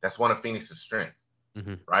 That's one of Phoenix's strengths,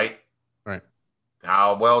 right? Right.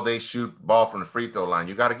 How well they shoot ball from the free throw line.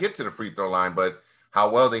 You got to get to the free throw line, but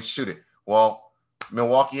how well they shoot it. Well,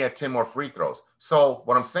 Milwaukee had 10 more free throws. So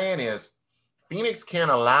what I'm saying is Phoenix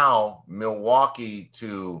can't allow Milwaukee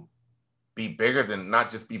to be bigger than,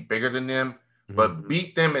 not just be bigger than them, but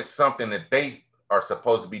beat them at something that they are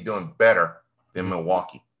supposed to be doing better than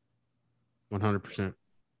Milwaukee. 100%.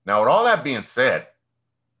 Now, with all that being said,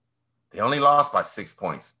 they only lost by 6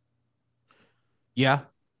 points. Yeah.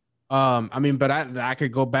 I mean, but I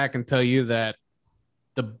could go back and tell you that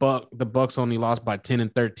the Bucks only lost by 10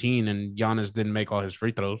 and 13, and Giannis didn't make all his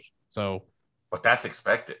free throws. So, but that's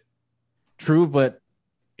expected. True, but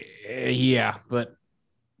yeah, but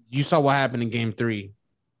you saw what happened in game 3.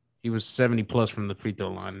 He was 70 plus from the free throw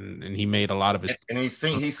line, and he made a lot of his. And he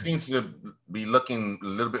seems to be looking a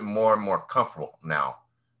little bit more and more comfortable now.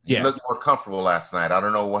 He Yeah. looked more comfortable last night. I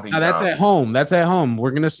don't know what he. Now that's at home. That's at home.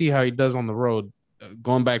 We're gonna see how he does on the road.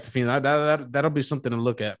 Going back to Phoenix, that'll be something to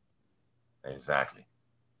look at. Exactly.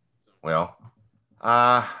 Well,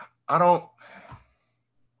 I don't.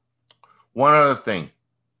 One other thing.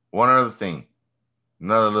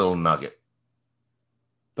 Another little nugget.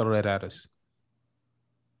 Throw that at us.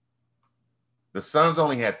 The Suns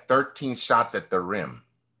only had 13 shots at the rim.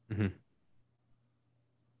 Mm-hmm.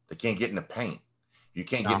 They can't get in the paint. You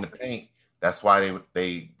can't get in the paint. That's why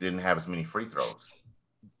they didn't have as many free throws.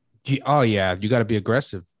 Oh yeah, you got to be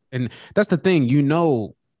aggressive, and that's the thing.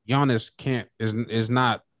 Giannis is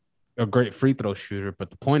not a great free throw shooter, but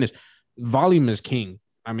the point is, volume is king.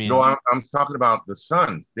 I mean, no, I'm talking about the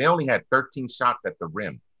Suns. They only had 13 shots at the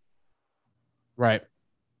rim. Right.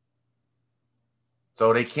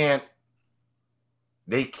 So they can't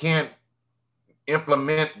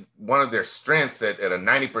implement one of their strengths at a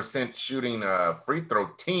 90% shooting free throw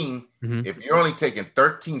team. Mm-hmm. If you're only taking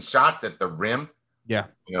 13 shots at the rim, in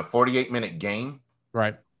a 48-minute game.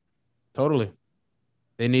 Right. Totally.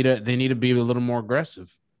 They need to be a little more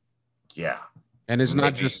aggressive. Yeah. And it's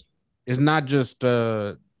not just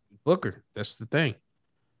Booker. That's the thing.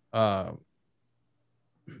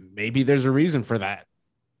 Maybe there's a reason for that,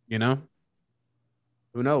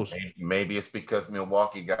 Who knows? Maybe it's because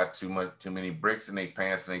Milwaukee got too many bricks in their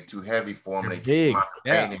pants and they too heavy for them. They're big.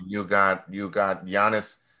 And you got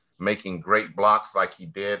Giannis making great blocks like he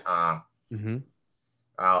did. Mm-hmm.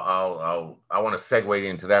 I want to segue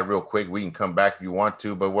into that real quick. We can come back if you want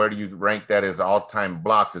to, but where do you rank that as all-time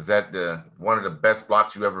blocks? Is that one of the best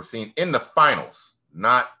blocks you've ever seen in the finals,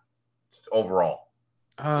 not overall?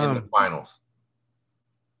 In the finals.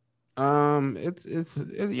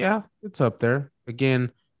 It's up there.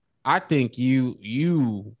 Again, I think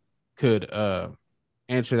you could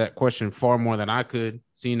answer that question far more than I could,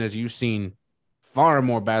 seeing as you've seen far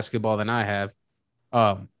more basketball than I have.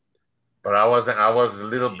 But I was a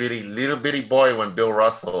little bitty boy when Bill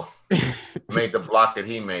Russell made the block that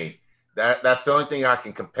he made. That's the only thing I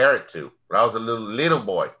can compare it to. But I was a little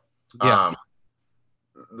boy. Yeah.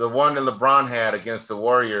 The one that LeBron had against the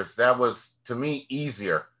Warriors, that was to me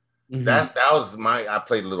easier. Mm-hmm. That was I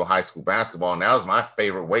played a little high school basketball, and that was my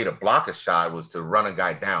favorite way to block a shot was to run a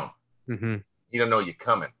guy down. Mm-hmm. You don't know you're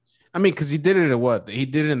coming. I mean, because he did it at what? He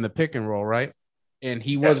did it in the pick and roll, right? And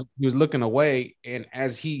he was looking away, and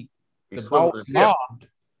as the ball was lobbed,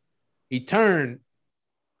 he turned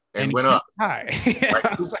and went up high.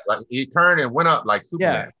 like he turned and went up like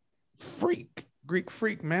Superman. Yeah. Greek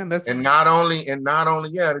freak, man. That's and not only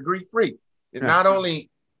the Greek freak. Not only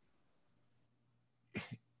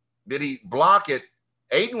did he block it,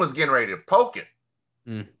 Aiden was getting ready to poke it.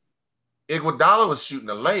 Iguodala was shooting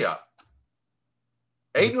a layup.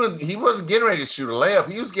 Aiden he wasn't getting ready to shoot a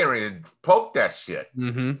layup. He was getting ready to poke that shit.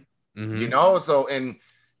 Mm-hmm. Mm-hmm. So and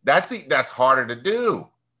that's harder to do.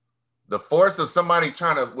 The force of somebody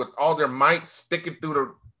trying to, with all their might, stick it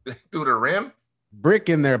through the rim. Brick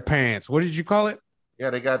in their pants. What did you call it? Yeah,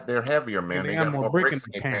 they're heavier, man. They got more bricks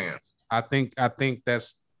in their pants. I think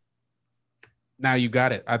that's now you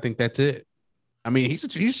got it. I think that's it. I mean,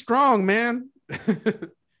 he's strong, man.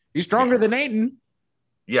 He's stronger than Aiden.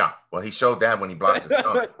 Yeah, well, he showed that when he blocked his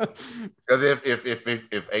dunk. Because if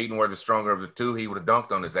Aiden were the stronger of the two, he would have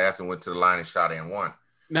dunked on his ass and went to the line and shot and won.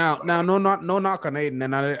 Now, no knock on Aiden,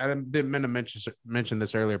 and I didn't mean to mention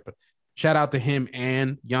this earlier, but shout out to him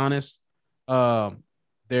and Giannis.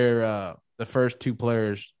 They're the first two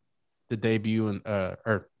players to debut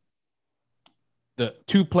or the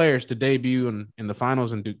two players to debut in the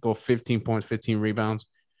finals and go 15 points, 15 rebounds.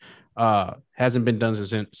 Hasn't been done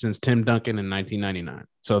since Tim Duncan in 1999.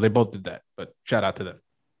 So they both did that. But shout out to them.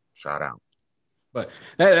 Shout out. But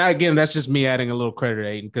again, that's just me adding a little credit to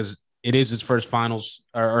Aiden because it is his first finals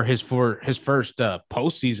or his first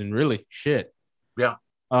postseason. Really, shit. Yeah.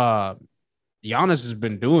 Giannis has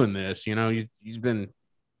been doing this. He's been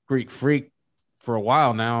Greek freak for a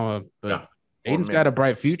while now. But Aiden's got a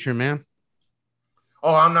bright future, man.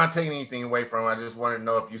 Oh, I'm not taking anything away from him. I just wanted to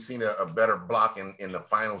know if you've seen a better block in the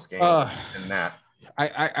finals game than that.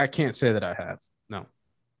 I can't say that I have. No.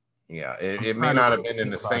 Yeah, it may not have been in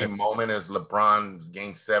the same moment as LeBron's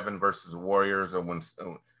Game 7 versus the Warriors,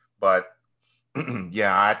 but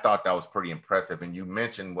yeah, I thought that was pretty impressive. And you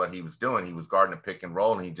mentioned what he was doing. He was guarding a pick and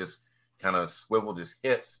roll, and he just kind of swiveled his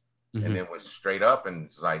hips and then went straight up. And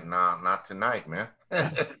it's like, nah, not tonight, man.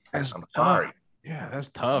 I'm sorry. Yeah, that's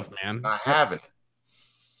tough, man. I haven't.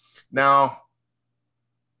 Now,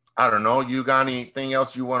 I don't know. You got anything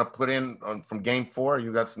else you want to put in from Game 4?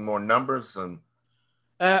 You got some more numbers and.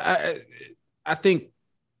 I think,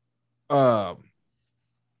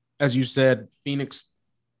 as you said, Phoenix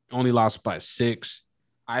only lost by 6.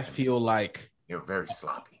 I feel like you're very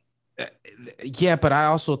sloppy. Yeah, but I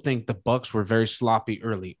also think the Bucks were very sloppy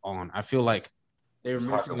early on. I feel like they were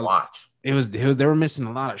missing to watch. They were missing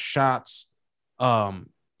a lot of shots, and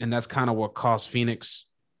that's kind of what caused Phoenix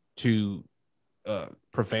to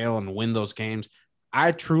prevail and win those games.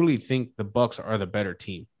 I truly think the Bucks are the better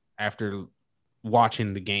team after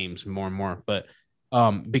watching the games more and more, but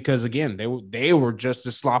because again, they were just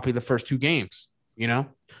as sloppy the first 2 games. You know,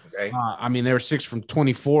 okay. I mean, they were 6 from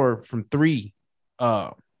 24 from 3.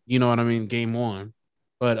 You know what I mean? Game 1,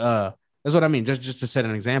 but that's what I mean. Just to set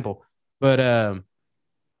an example, but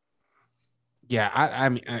yeah, I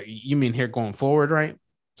mean, you mean here going forward, right? Is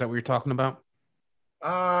that what you're talking about?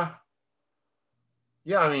 Yeah,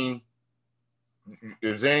 I mean,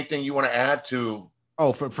 is there anything you want to add to?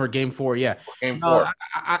 Oh, for Game 4, yeah. Game 4.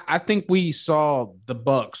 I think we saw the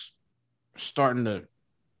Bucks starting to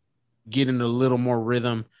get in a little more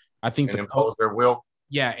rhythm. I think and impose their will.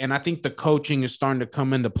 Yeah, and I think the coaching is starting to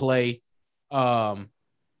come into play. So,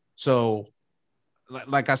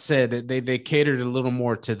 like I said, they catered a little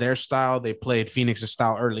more to their style. They played Phoenix's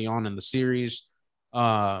style early on in the series.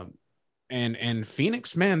 And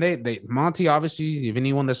Phoenix, man, they Monty, obviously, if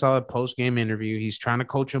anyone that saw the post game interview, he's trying to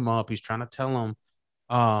coach him up. He's trying to tell him.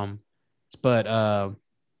 But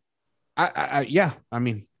yeah, I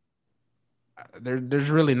mean,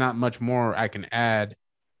 there's really not much more I can add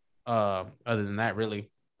other than that, really.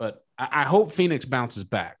 But I hope Phoenix bounces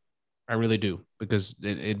back. I really do, because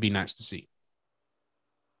it'd be nice to see.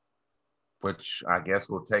 Which I guess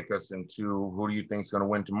will take us into who do you think is going to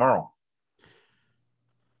win tomorrow?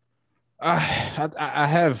 I'll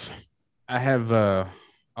have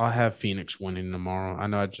Phoenix winning tomorrow. I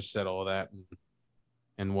know I just said all that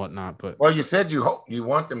and whatnot, but well, you said you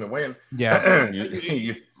want them to win. Yeah,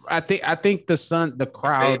 I think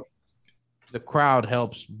the crowd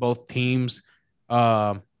helps both teams.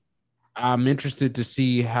 I'm interested to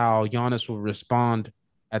see how Giannis will respond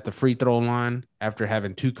at the free throw line after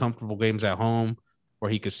having 2 comfortable games at home,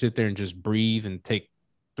 where he could sit there and just breathe and take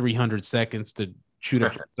 300 seconds to shoot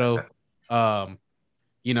a free throw.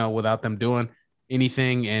 You know, without them doing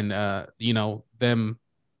anything, and you know, them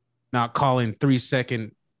not calling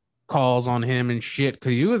 3-second calls on him and shit,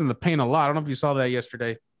 because he was in the paint a lot. I don't know if you saw that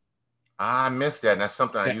yesterday. I missed that, and that's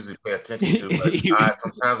something I usually pay attention to. But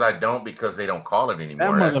sometimes I don't, because they don't call it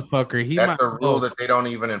anymore. That motherfucker, that's a rule that they don't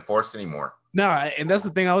even enforce anymore. No, and that's the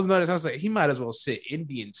thing I was noticing. I was like, he might as well sit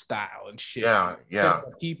Indian style and shit. Yeah.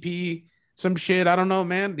 TP, some shit. I don't know,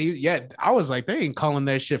 man. I was like, they ain't calling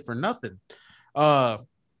that shit for nothing. But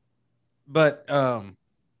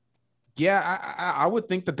yeah, I would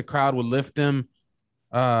think that the crowd would lift them.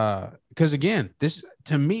 Because again, this,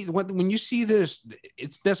 to me, when you see this,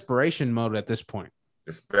 it's desperation mode at this point.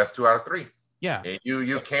 It's best 2 out of 3. Yeah, and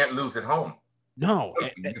you can't lose at home. No,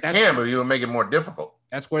 you can, but you'll make it more difficult.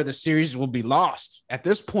 That's where the series will be lost at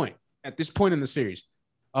this point. At this point in the series,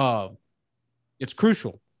 it's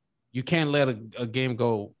crucial. You can't let a game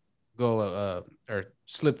go or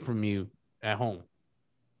slip from you at home.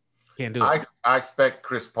 Can't do it. I expect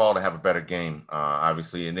Chris Paul to have a better game,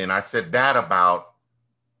 obviously, and then I said that about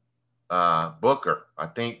Booker. I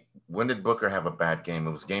think, when did Booker have a bad game?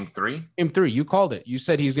 It was game 3. Game 3. You called it. You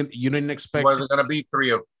said you didn't expect. He wasn't going to be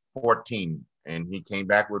 3 of 14, and he came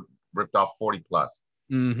back with ripped off 40 plus.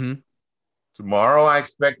 Mm-hmm. Tomorrow, I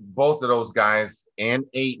expect both of those guys and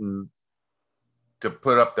Ayton to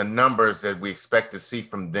put up the numbers that we expect to see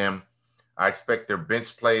from them. I expect their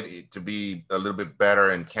bench play to be a little bit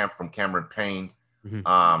better from Cameron Payne.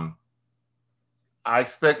 Mm-hmm. I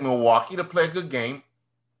expect Milwaukee to play a good game.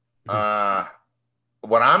 Mm-hmm.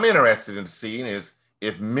 What I'm interested in seeing is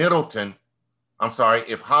if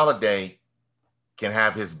Holiday can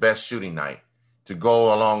have his best shooting night to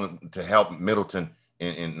go along to help Middleton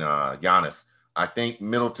in Giannis. I think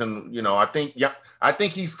Middleton, I think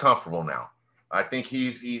he's comfortable now. I think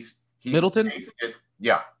he's Middleton.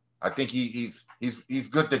 Yeah, I think he's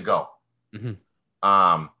good to go.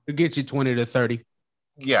 Mm-hmm. To get you 20 to 30.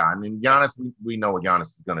 Yeah, I mean, Giannis, we know what Giannis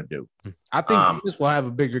is going to do. I think Giannis will have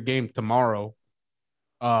a bigger game tomorrow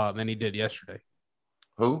than he did yesterday.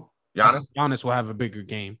 Who? Giannis? Giannis will have a bigger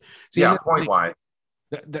game. See, point-wise.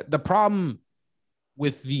 The problem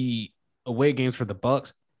with the away games for the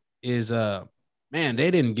Bucks is, man,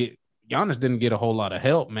 Giannis didn't get a whole lot of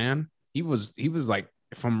help, man. He was like,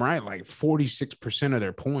 if I'm right, like 46% of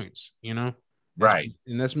their points, right.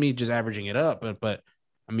 And that's me just averaging it up. But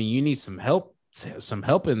I I mean, you need some help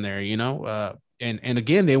in there, and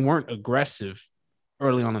again, they weren't aggressive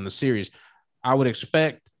early on in the series. I would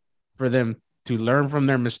expect for them to learn from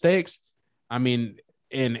their mistakes. I mean,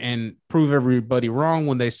 and prove everybody wrong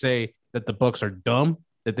when they say that the Bucks are dumb,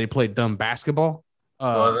 that they play dumb basketball.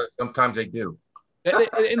 Well, sometimes they do.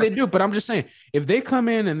 And they do, but I'm just saying, if they come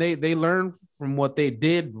in and they learn from what they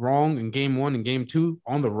did wrong in game 1 and game 2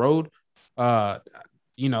 on the road,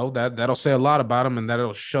 that'll say a lot about them, and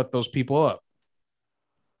that'll shut those people up.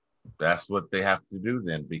 That's what they have to do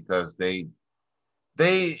then, because they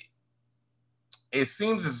it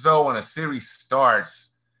seems as though when a series starts,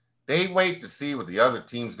 they wait to see what the other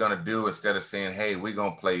team's going to do instead of saying, hey, we're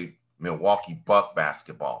going to play Milwaukee Buck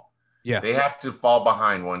basketball. Yeah. They have to fall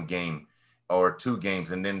behind one game or 2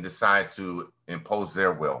 games and then decide to impose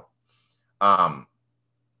their will.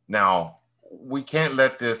 Now we can't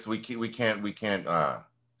let this, we can't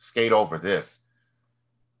skate over this.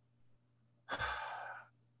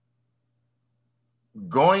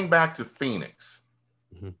 Going back to Phoenix,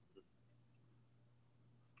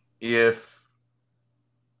 if,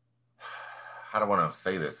 how do I want to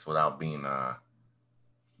say this without being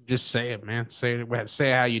just say it, man. Say it.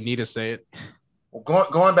 Say how you need to say it. Well,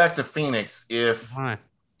 going back to Phoenix, if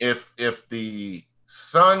the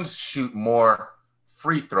Suns shoot more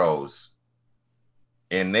free throws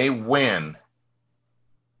and they win,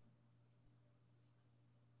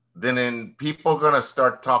 then people are gonna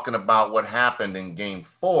start talking about what happened in Game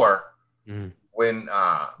 4 when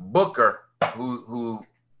Booker, who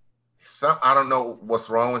I don't know what's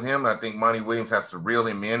wrong with him. I think Monty Williams has to reel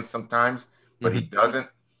him in sometimes, but he doesn't.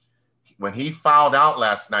 When he fouled out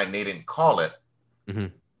last night and they didn't call it,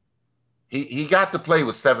 he got to play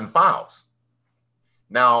with 7 fouls.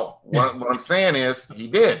 Now, what I'm saying is he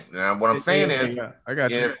did. Now, what I'm saying is, I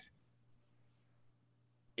got you.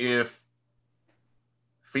 If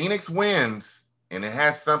Phoenix wins and it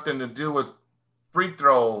has something to do with free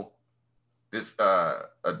throw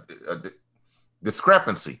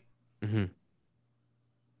discrepancy,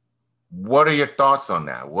 what are your thoughts on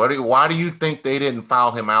that? Why do you think they didn't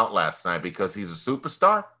foul him out last night? Because he's a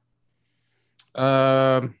superstar?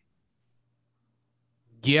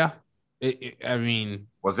 Yeah. I mean,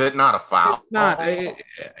 was it not a foul? It's not.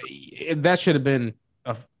 That should have been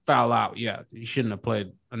a foul out. Yeah, he shouldn't have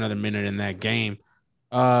played another minute in that game.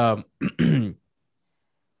 However,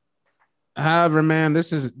 man,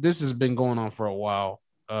 this has been going on for a while.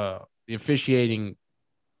 The officiating.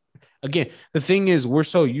 Again, the thing is, we're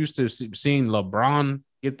so used to seeing LeBron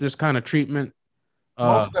get this kind of treatment.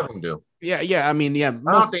 Most of them do. Yeah. I mean, yeah.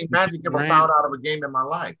 I don't think Magic ever fouled out of a game in my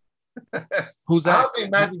life. Who's that? I don't think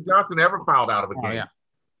Magic Johnson ever fouled out of a game. Yeah.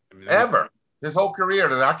 Ever. His whole career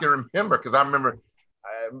that I can remember, because I remember,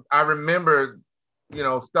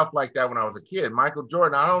 stuff like that when I was a kid. Michael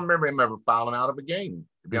Jordan, I don't remember him ever fouling out of a game.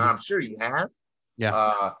 To be honest, I'm sure he has.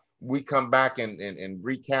 Yeah. We come back and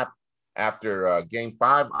recap after Game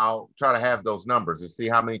 5. I'll try to have those numbers and see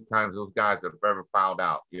how many times those guys have ever fouled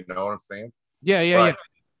out. You know what I'm saying? Yeah.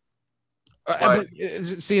 But,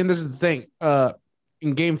 see, and this is the thing.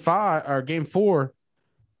 In Game 5 or Game 4,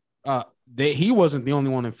 he wasn't the only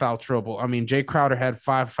one in foul trouble. I mean, Jay Crowder had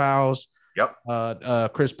 5 fouls. Yep.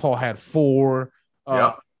 Chris Paul had 4.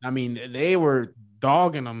 Yep. I mean, they were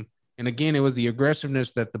dogging them. And again, it was the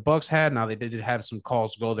aggressiveness that the Bucks had. Now they did have some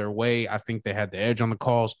calls go their way. I think they had the edge on the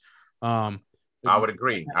calls. I would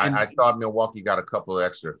agree. I thought Milwaukee got a couple of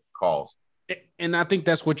extra calls. And I think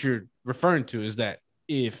that's what you're referring to, is that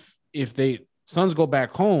if they Suns go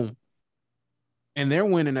back home and they're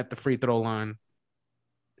winning at the free throw line,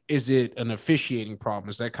 is it an officiating problem?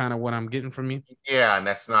 Is that kind of what I'm getting from you? Yeah, and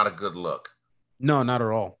that's not a good look. No, not at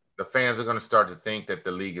all. The fans are going to start to think that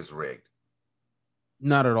the league is rigged.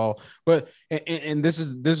 Not at all. But and this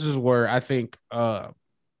is where I think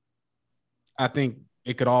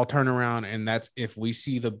it could all turn around, and that's if we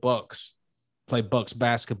see the Bucks play Bucks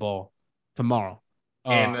basketball tomorrow.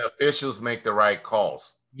 And the officials make the right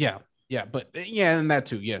calls. Yeah, and that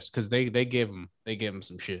too, yes, because they gave him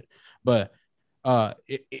some shit. But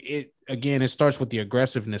it again, it starts with the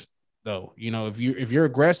aggressiveness, though. If you're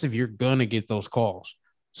aggressive, you're gonna get those calls.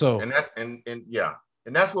 So and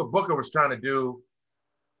that's what Booker was trying to do.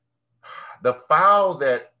 The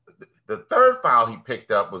third foul he picked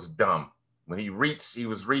up was dumb. When he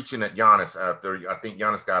was reaching at Giannis after I think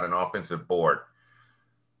Giannis got an offensive board.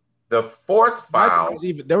 The fourth foul,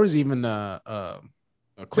 there was even a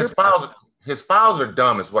clear his fouls are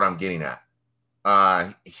dumb, is what I'm getting at.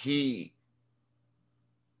 I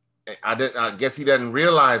guess he doesn't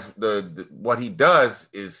realize what he does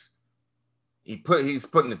is he's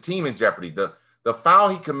putting the team in jeopardy. The foul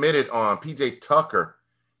he committed on PJ Tucker,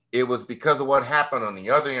 it was because of what happened on the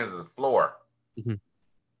other end of the floor. Mm-hmm.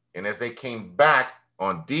 And as they came back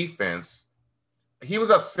on defense, he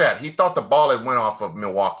was upset. He thought the ball had went off of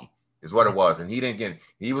Milwaukee, is what it was. And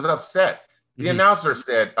he was upset. The announcer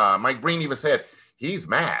said, Mike Breen even said, he's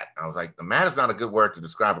mad. I was like, mad is not a good word to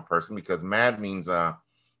describe a person because mad means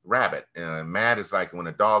rabbit. Mad is like when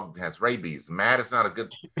a dog has rabies. Mad is not a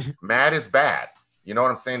good, mad is bad. You know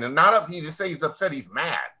what I'm saying? And he didn't say he's upset, he's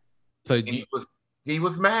mad. So he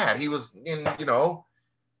was mad. He was in,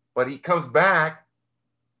 but he comes back.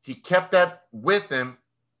 He kept that with him,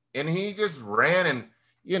 and he just ran and,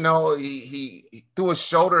 he threw his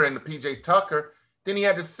shoulder into PJ Tucker. Then he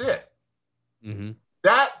had to sit. Mm-hmm.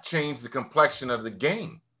 That changed the complexion of the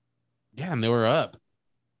game. Yeah, and they were up.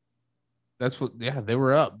 They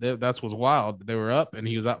were up. That's what's wild. They were up, and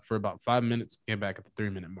he was up for about 5 minutes, came back at the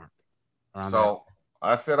 3-minute mark. So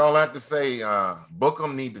I said all that to say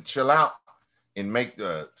Bookham need to chill out and make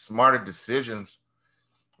smarter decisions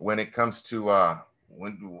when it comes to how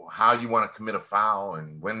you want to commit a foul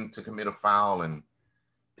and when to commit a foul, and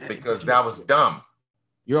because that was dumb.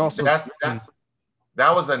 You're also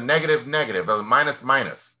that was a negative, a minus.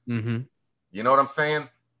 Mm-hmm. You know what I'm saying?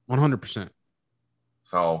 100%.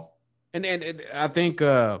 So, and I think it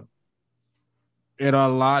a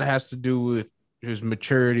lot has to do with his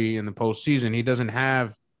maturity in the postseason.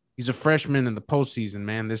 He's a freshman in the postseason,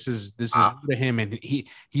 man. This is new to him, and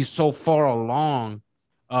he's so far along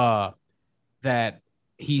that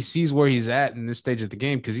he sees where he's at in this stage of the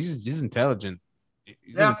game because he's intelligent.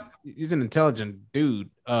 He's an intelligent dude.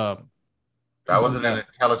 That wasn't an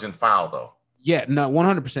intelligent foul, though. Yeah, no,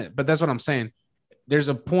 100%. But that's what I'm saying. There's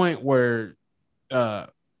a point where,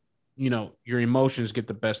 your emotions get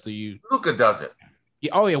the best of you. Luka does it.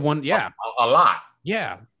 Yeah, oh yeah, a lot.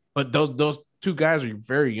 Yeah, but those two guys are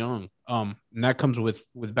very young. And that comes with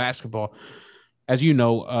basketball, as you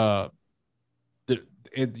know.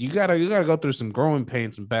 You gotta go through some growing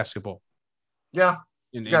pains in basketball. Yeah,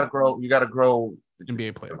 you gotta grow. You gotta grow.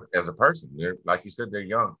 NBA player as a person. They're, like you said, they're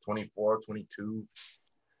young, 24, 22.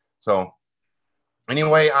 So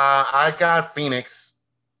anyway, I got Phoenix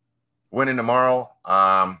winning tomorrow.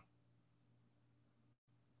 I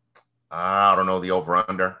don't know the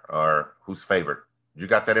over-under or who's favored. You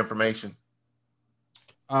got that information?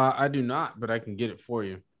 I do not, but I can get it for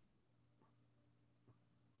you.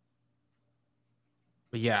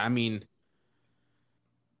 But yeah, I mean,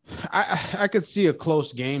 I could see a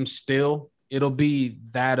close game still. It'll be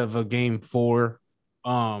that of a game 4.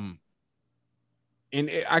 I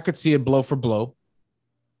could see it blow for blow.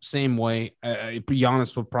 Same way.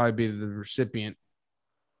 Giannis will probably be the recipient.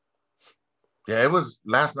 Yeah, it was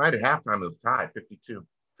last night at halftime. It was tied 52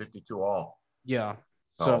 all. Yeah.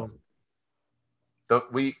 So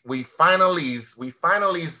we finally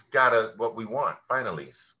got what we want.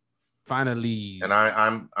 Finalies.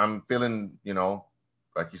 And I'm feeling,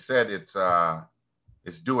 like you said, it's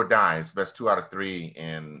do or die. It's best 2 out of 3,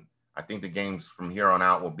 and I think the games from here on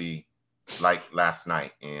out will be like last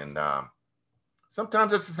night. And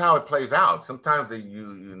sometimes this is how it plays out. Sometimes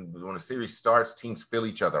when a series starts, teams fill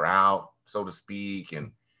each other out, so to speak,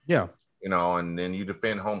 and and then you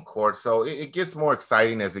defend home court. So it gets more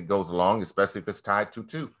exciting as it goes along, especially if it's tied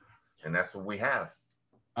 2-2, and that's what we have.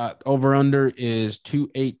 Over under is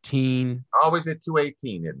 218. Always at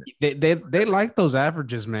 218, isn't it? They like those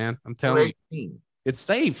averages, man. I'm telling you, it's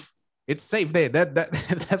safe. It's safe.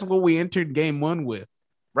 That's what we entered game 1 with.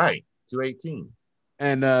 Right, 218.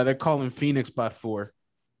 And they're calling Phoenix by 4.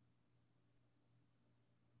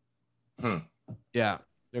 Yeah,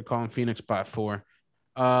 they're calling Phoenix by 4.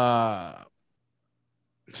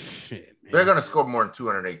 Shit, man. They're gonna score more than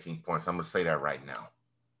 218 points. I'm gonna say that right now.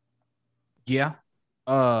 Yeah.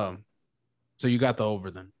 So you got the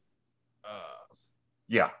over then.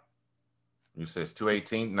 Yeah. You said it's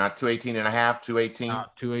 218, not 218 and a half, 218.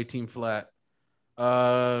 Not 218 flat.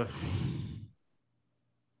 Yeah,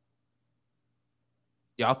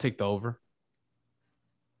 I'll take the over.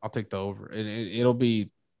 It'll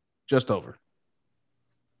be just over.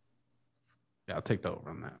 Yeah, I'll take the over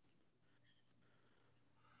on that.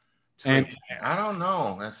 And I don't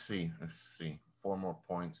know. Let's see. 4 more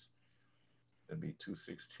points. It'd be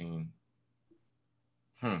 216.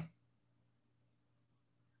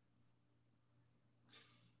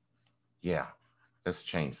 Yeah, let's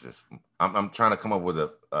change this. I'm trying to come up with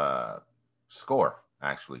a score,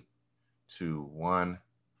 actually. 2-1.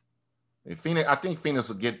 Phoenix, I think Phoenix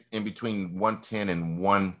will get in between 110 and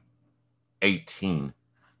 118.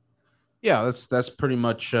 Yeah, that's pretty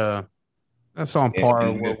much that's on par.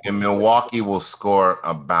 And Milwaukee will score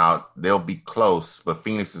they'll be close, but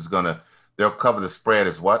Phoenix is they'll cover the spread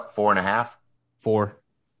as what? 4.5? 4.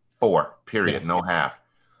 4, period. Yeah. No half.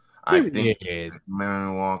 I think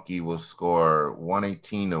Milwaukee will score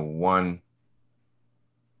 118 to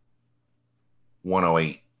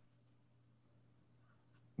 108.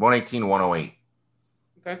 118 to 108.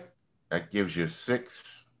 Okay. That gives you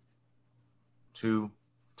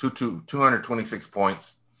 226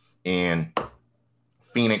 points. And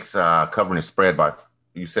Phoenix covering the spread by,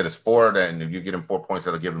 you said it's 4, then if you get them 4 points,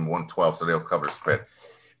 that'll give them 112, so they'll cover the spread.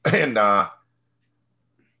 And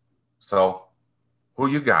so who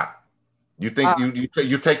you got? You think you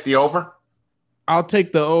take the over? I'll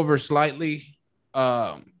take the over slightly.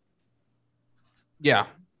 Yeah.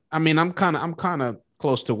 I mean, I'm kind of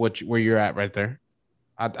close to where you're at right there.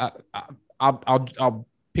 I'll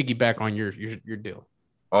piggyback on your deal.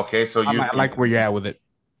 Okay, so I like where you're at with it.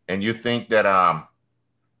 And you think that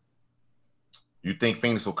you think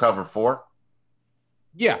Phoenix will cover 4?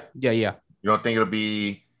 Yeah. You don't think it'll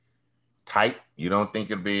be tight? You don't think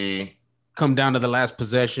it'll be come down to the last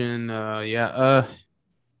possession?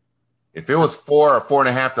 If it was 4 or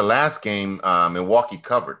 4.5 the last game, Milwaukee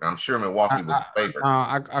covered. I'm sure Milwaukee was favored.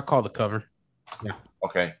 I call the cover. Yeah.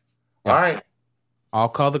 Okay. Yeah. All right. I'll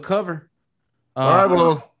call the cover. All right.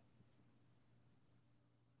 Well,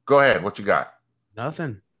 go ahead. What you got?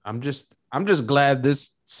 Nothing. I'm just glad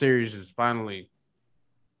this series is finally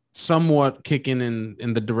somewhat kicking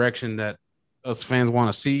in the direction that us fans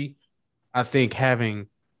want to see. I think having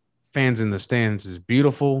fans in the stands is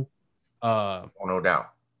beautiful. No doubt.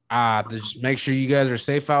 Just make sure you guys are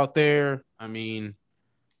safe out there. I mean,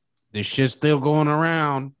 this shit's still going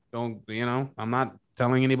around. I'm not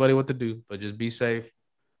telling anybody what to do, but just be safe.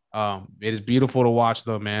 It is beautiful to watch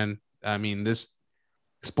though, man. I mean, this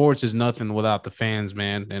sports is nothing without the fans,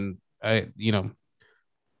 man. And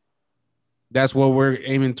that's what we're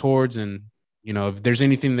aiming towards. And, if there's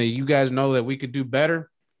anything that you guys know that we could do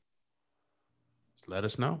better, just let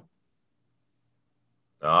us know.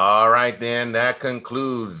 All right, then. That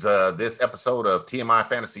concludes this episode of TMI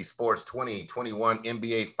Fantasy Sports 2021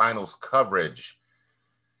 NBA Finals coverage.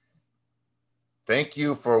 Thank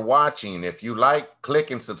you for watching. If you like,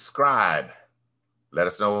 click and subscribe. Let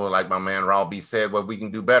us know, like my man Rob said, what we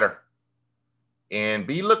can do better. And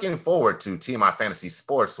be looking forward to TMI Fantasy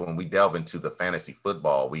Sports when we delve into the fantasy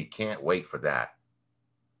football. We can't wait for that.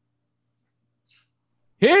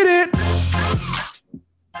 Hit it!